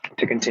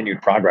 to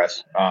continued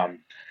progress.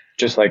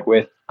 Just like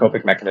with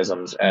coping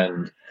mechanisms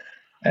and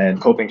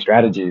coping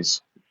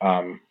strategies.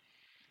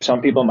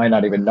 Some people might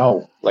not even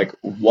know like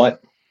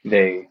what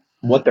their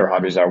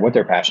hobbies are, what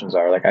their passions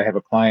are. Like I have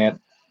a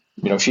client,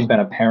 she's been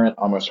a parent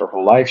almost her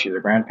whole life. She's a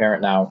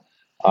grandparent now,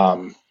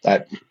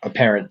 a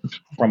parent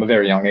from a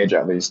very young age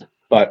at least.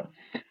 But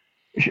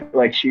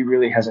she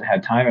really hasn't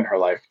had time in her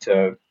life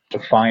to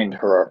find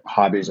her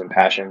hobbies and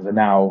passions. And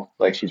now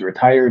like she's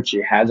retired,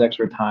 she has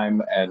extra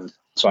time, and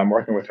so I'm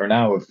working with her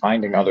now with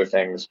finding other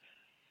things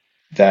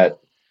that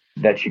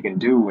that she can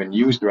do and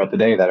use throughout the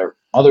day that are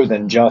other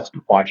than just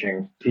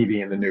watching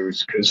TV and the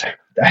news, because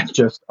that's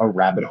just a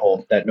rabbit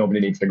hole that nobody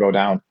needs to go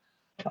down.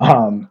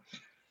 Um,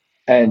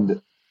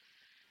 and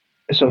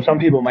so some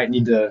people might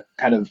need to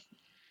kind of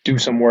do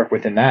some work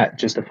within that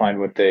just to find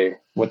what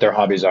their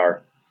hobbies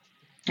are.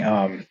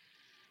 Um,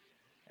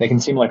 they can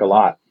seem like a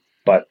lot,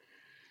 but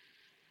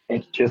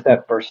it's just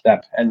that first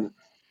step. And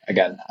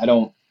again, I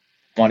don't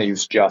want to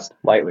use just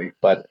lightly,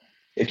 but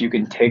if you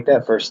can take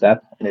that first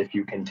step and if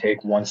you can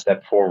take one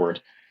step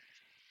forward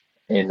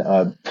in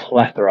a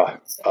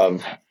plethora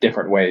of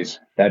different ways,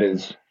 that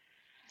is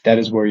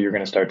where you're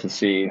going to start to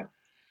see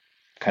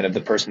kind of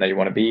the person that you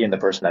want to be and the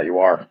person that you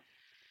are.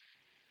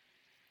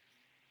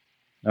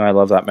 No, I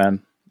love that,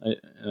 man.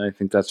 And I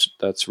think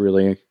that's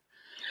really,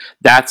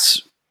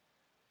 that's,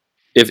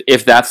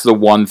 if that's the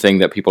one thing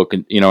that people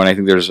can, and I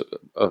think there's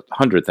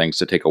 100 things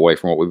to take away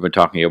from what we've been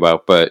talking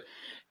about, but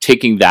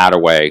taking that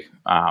away,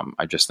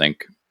 I just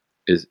think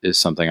is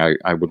something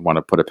I would want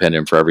to put a pin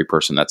in for every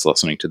person that's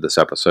listening to this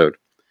episode.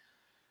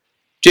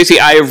 Jacy,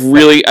 I have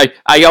really.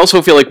 I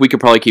also feel like we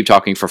could probably keep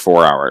talking for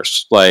 4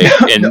 hours, like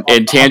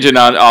and tangent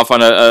off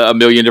on a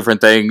million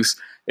different things,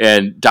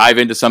 and dive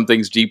into some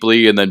things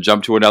deeply, and then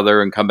jump to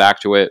another and come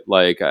back to it.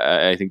 Like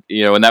I think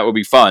and that would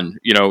be fun.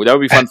 That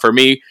would be fun for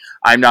me.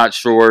 I'm not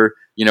sure.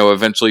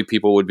 Eventually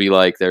people would be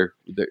like, they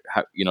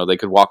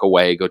could walk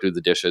away, go do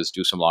the dishes,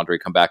 do some laundry,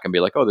 come back, and be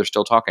like, oh, they're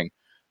still talking.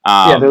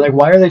 Yeah, they're like,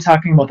 why are they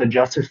talking about the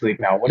Justice League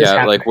now? What is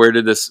happening? Like where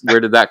did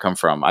that come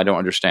from? I don't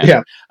understand.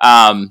 Yeah.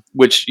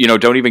 Which,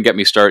 don't even get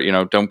me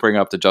started, don't bring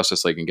up the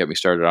Justice League and get me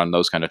started on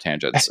those kind of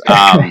tangents.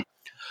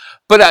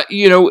 But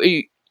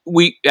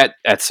we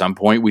at some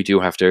point we do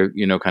have to,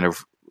 kind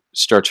of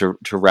start to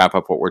wrap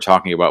up what we're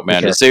talking about,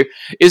 man. Sure.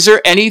 Is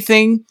there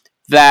anything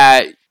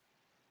that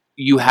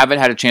you haven't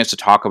had a chance to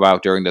talk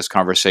about during this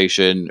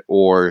conversation,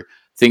 or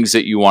things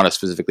that you want to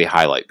specifically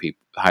highlight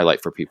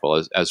for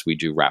people as we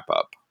do wrap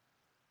up?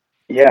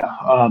 Yeah,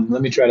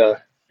 let me try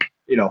to,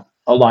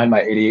 align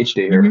my ADHD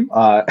here.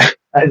 Mm-hmm.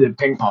 I did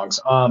ping pongs.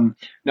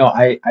 No,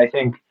 I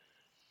think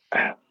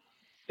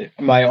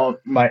my own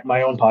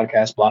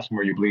podcast, Blossom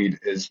Where You Bleed,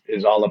 is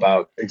all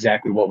about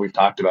exactly what we've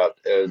talked about,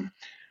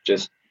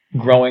 just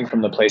growing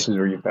from the places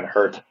where you've been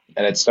hurt,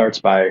 and it starts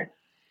by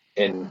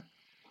in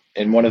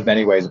one of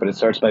many ways, but it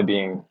starts by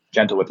being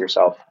gentle with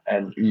yourself,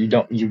 and you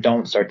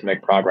don't start to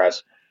make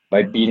progress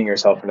by beating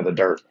yourself into the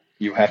dirt.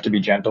 You have to be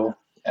gentle,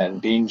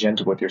 and being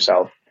gentle with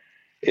yourself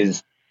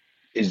is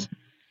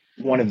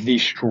one of the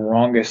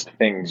strongest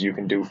things you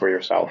can do for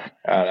yourself.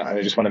 I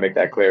just want to make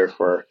that clear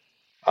for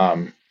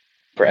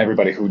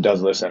everybody who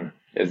does listen,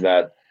 is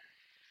that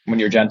when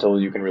you're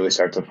gentle, you can really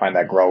start to find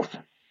that growth,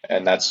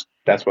 and that's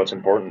what's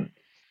important.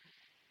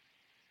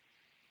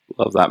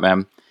 Love that,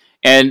 man.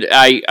 And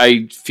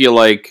I feel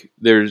like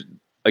there's,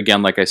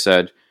 again, like I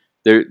said,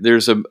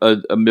 there's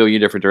a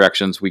million different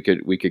directions we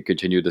could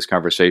continue this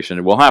conversation,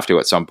 and we'll have to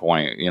at some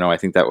point. I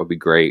think that would be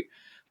great.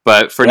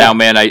 But for now,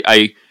 man,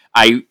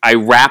 I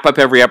wrap up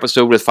every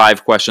episode with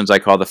 5 questions I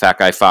call the Fat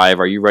Guy 5.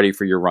 Are you ready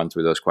for your run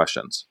through those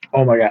questions?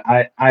 Oh my God,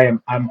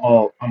 I'm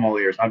all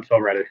ears. I'm so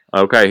ready.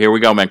 Okay, here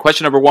we go, man.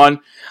 Question number 1: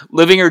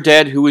 living or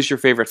dead, who is your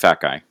favorite fat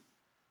guy?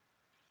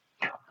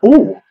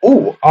 Let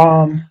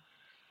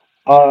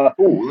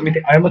me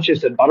think. I almost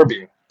just said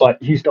Butterbean, but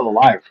he's still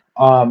alive.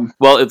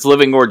 Well, it's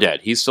living or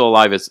dead. He's still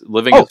alive. It's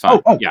living is fine.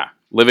 Yeah,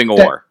 living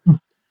or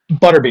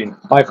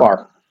Butterbean by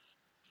far.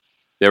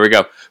 There we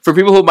go. For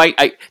people who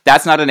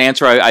that's not an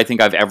answer I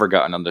think I've ever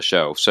gotten on the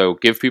show. So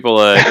give people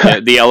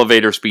the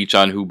elevator speech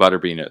on who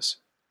Butterbean is.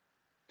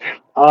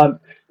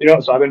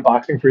 So I've been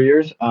boxing for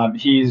years.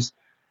 He's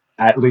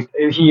at least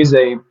he is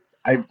a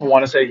I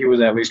want to say he was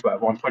at least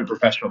at one point a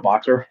professional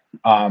boxer.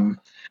 Um,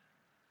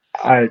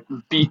 I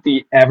beat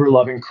the ever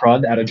loving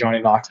crud out of Johnny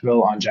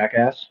Knoxville on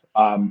Jackass.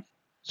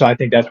 So I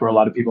think that's where a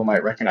lot of people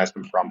might recognize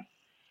him from.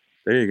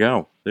 There you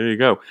go. There you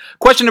go.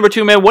 Question number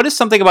 2, man. What is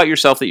something about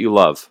yourself that you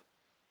love?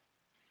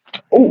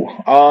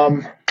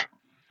 Oh,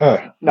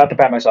 not to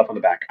pat myself on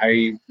the back.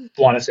 I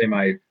want to say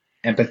my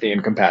empathy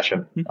and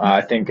compassion.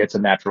 I think it's a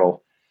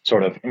natural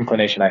sort of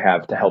inclination I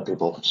have to help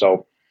people.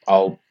 So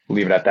I'll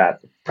leave it at that.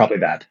 Probably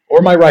that,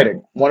 or my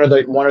writing. One or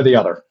the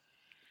other.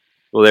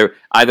 Well,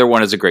 either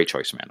one is a great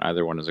choice, man.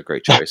 Either one is a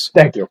great choice.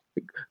 Thank you.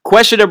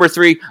 Question number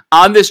 3: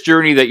 on this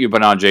journey that you've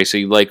been on,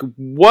 Jacy, like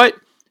what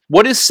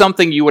is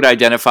something you would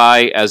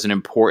identify as an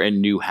important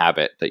new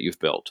habit that you've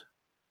built?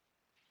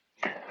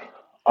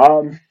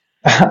 Um,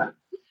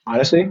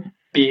 honestly,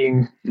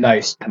 being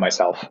nice to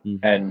myself, Mm.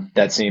 and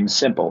that seems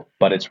simple,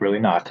 but it's really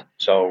not.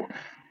 So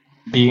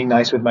being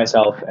nice with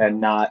myself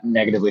and not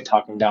negatively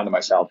talking down to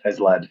myself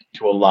has led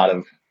to a lot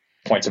of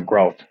points of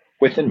growth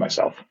within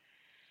myself.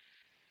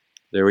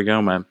 There we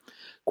go, man.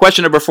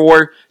 Question number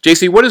 4: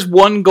 Jacy, what is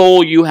one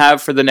goal you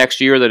have for the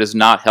next year that is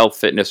not health,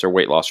 fitness, or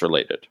weight loss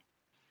related?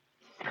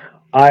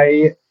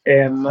 I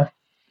am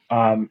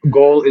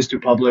goal is to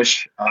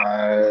publish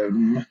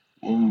 2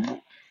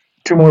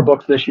 more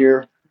books this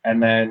year,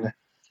 and then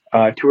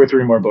 2 or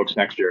 3 more books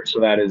next year.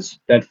 So that's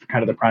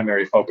kind of the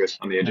primary focus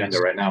on the agenda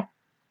Nice. right now.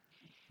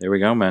 There we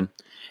go, man.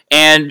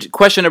 And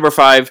question number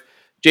 5: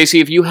 Jacy,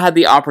 if you had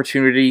the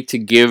opportunity to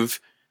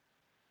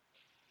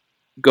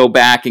go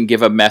back and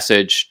give a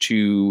message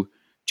to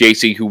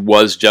Jacy, who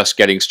was just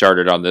getting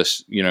started on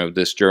this,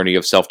 this journey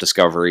of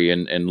self-discovery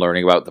and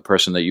learning about the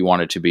person that you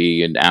wanted to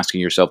be and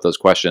asking yourself those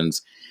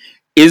questions,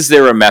 is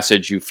there a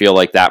message you feel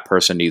like that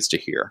person needs to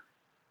hear?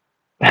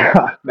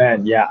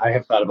 Man, yeah, I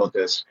have thought about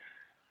this.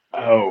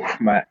 Oh,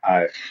 my,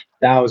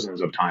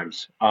 thousands of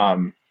times.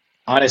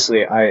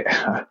 Honestly,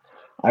 I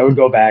would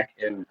go back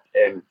and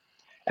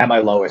at my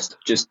lowest,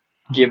 just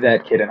give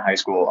that kid in high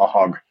school a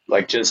hug.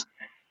 Like, just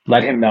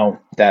let him know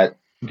that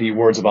the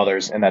words of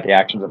others and that the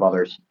actions of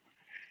others,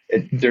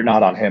 they're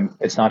not on him.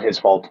 It's not his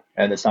fault,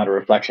 and it's not a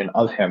reflection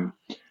of him.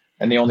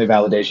 And the only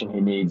validation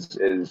he needs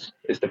is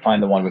to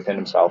find the one within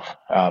himself,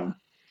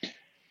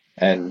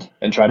 and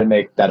try to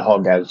make that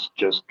hug as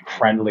just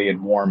friendly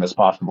and warm as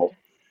possible.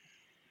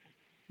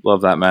 Love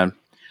that, man.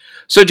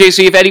 So,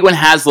 Jacy, if anyone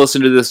has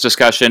listened to this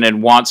discussion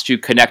and wants to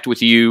connect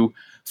with you,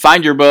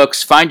 find your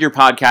books, find your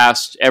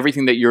podcast,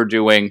 everything that you're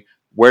doing,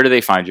 where do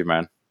they find you,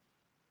 man?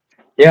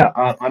 Yeah,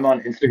 I'm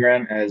on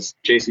Instagram as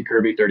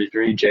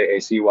JacyKirby33,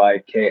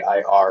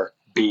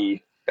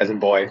 JacyKirb as in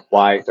boy,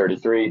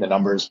 Y33, the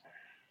numbers.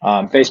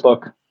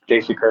 Facebook,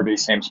 Jacy Kirby,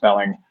 same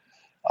spelling.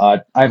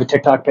 I have a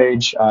TikTok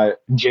page,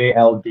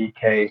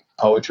 JLDK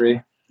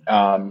Poetry.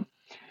 Um,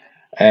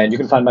 and you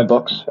can find my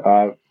books,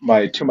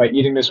 my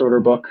eating disorder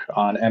book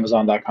on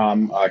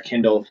Amazon.com,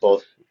 Kindle,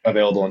 both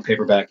available in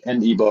paperback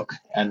and ebook.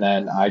 And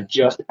then I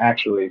just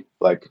actually,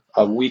 like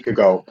a week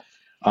ago,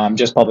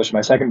 just published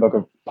my second book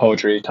of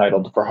poetry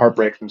titled For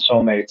Heartbreaks and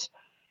Soulmates.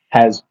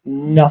 Has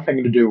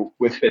nothing to do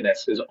with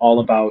fitness. Is all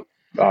about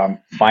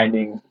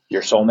finding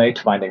your soulmate,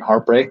 finding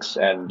heartbreaks,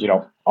 and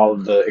all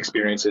of the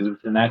experiences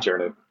in that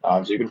journey.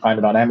 So you can find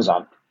it on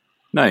Amazon.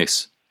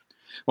 Nice.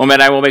 Well,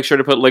 man, I will make sure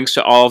to put links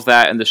to all of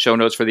that in the show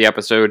notes for the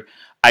episode.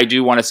 I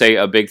do want to say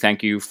a big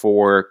thank you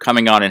for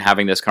coming on and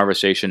having this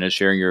conversation and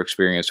sharing your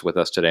experience with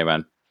us today,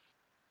 man.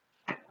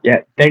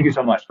 Yeah, thank you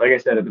so much. Like I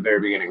said at the very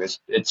beginning,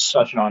 it's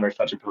such an honor,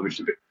 such a privilege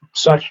to be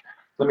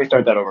let me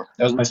start that over.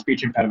 That was my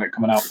speech impediment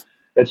coming out.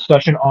 It's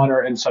such an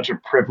honor and such a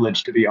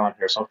privilege to be on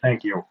here. So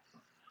thank you.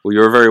 Well,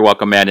 you're very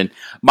welcome, man. And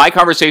my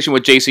conversation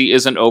with Jacy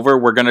isn't over.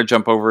 We're going to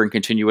jump over and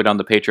continue it on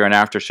the Patreon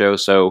after show.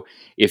 So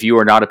if you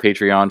are not a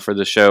Patreon for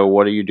the show,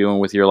 what are you doing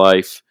with your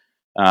life?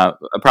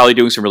 Probably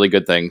doing some really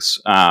good things.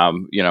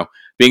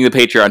 Being the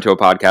Patreon to a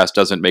podcast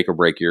doesn't make or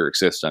break your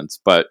existence,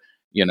 but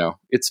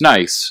it's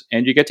nice,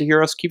 and you get to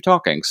hear us keep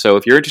talking. So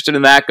if you're interested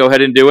in that, go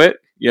ahead and do it.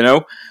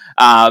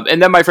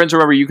 And then, my friends,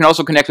 remember, you can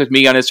also connect with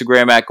me on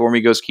Instagram at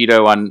Gourmet Goes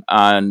Keto,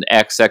 on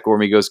X at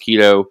Gourmet Goes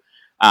Keto.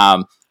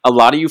 A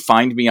lot of you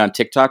find me on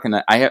TikTok,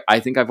 and I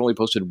think I've only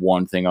posted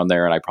one thing on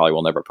there, and I probably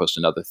will never post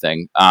another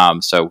thing.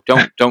 So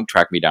don't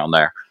track me down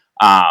there.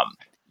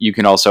 You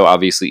can also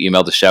obviously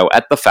email the show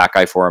at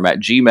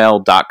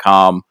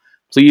thefatguyforum@gmail.com.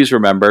 Please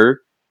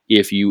remember,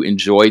 if you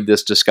enjoyed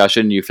this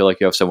discussion, you feel like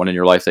you have someone in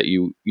your life that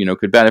you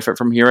could benefit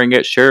from hearing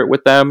it, share it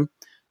with them.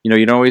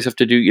 You don't have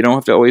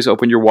to always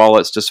open your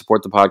wallets to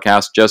support the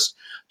podcast. Just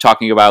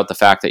talking about the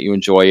fact that you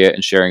enjoy it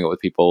and sharing it with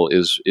people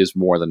is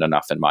more than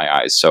enough in my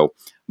eyes. So,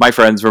 my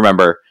friends,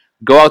 remember,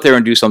 go out there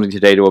and do something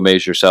today to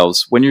amaze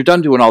yourselves when you're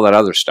done doing all that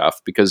other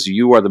stuff, because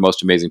you are the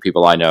most amazing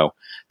people I know.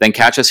 Then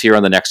catch us here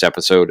on the next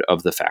episode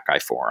of the Fat Guy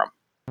Forum.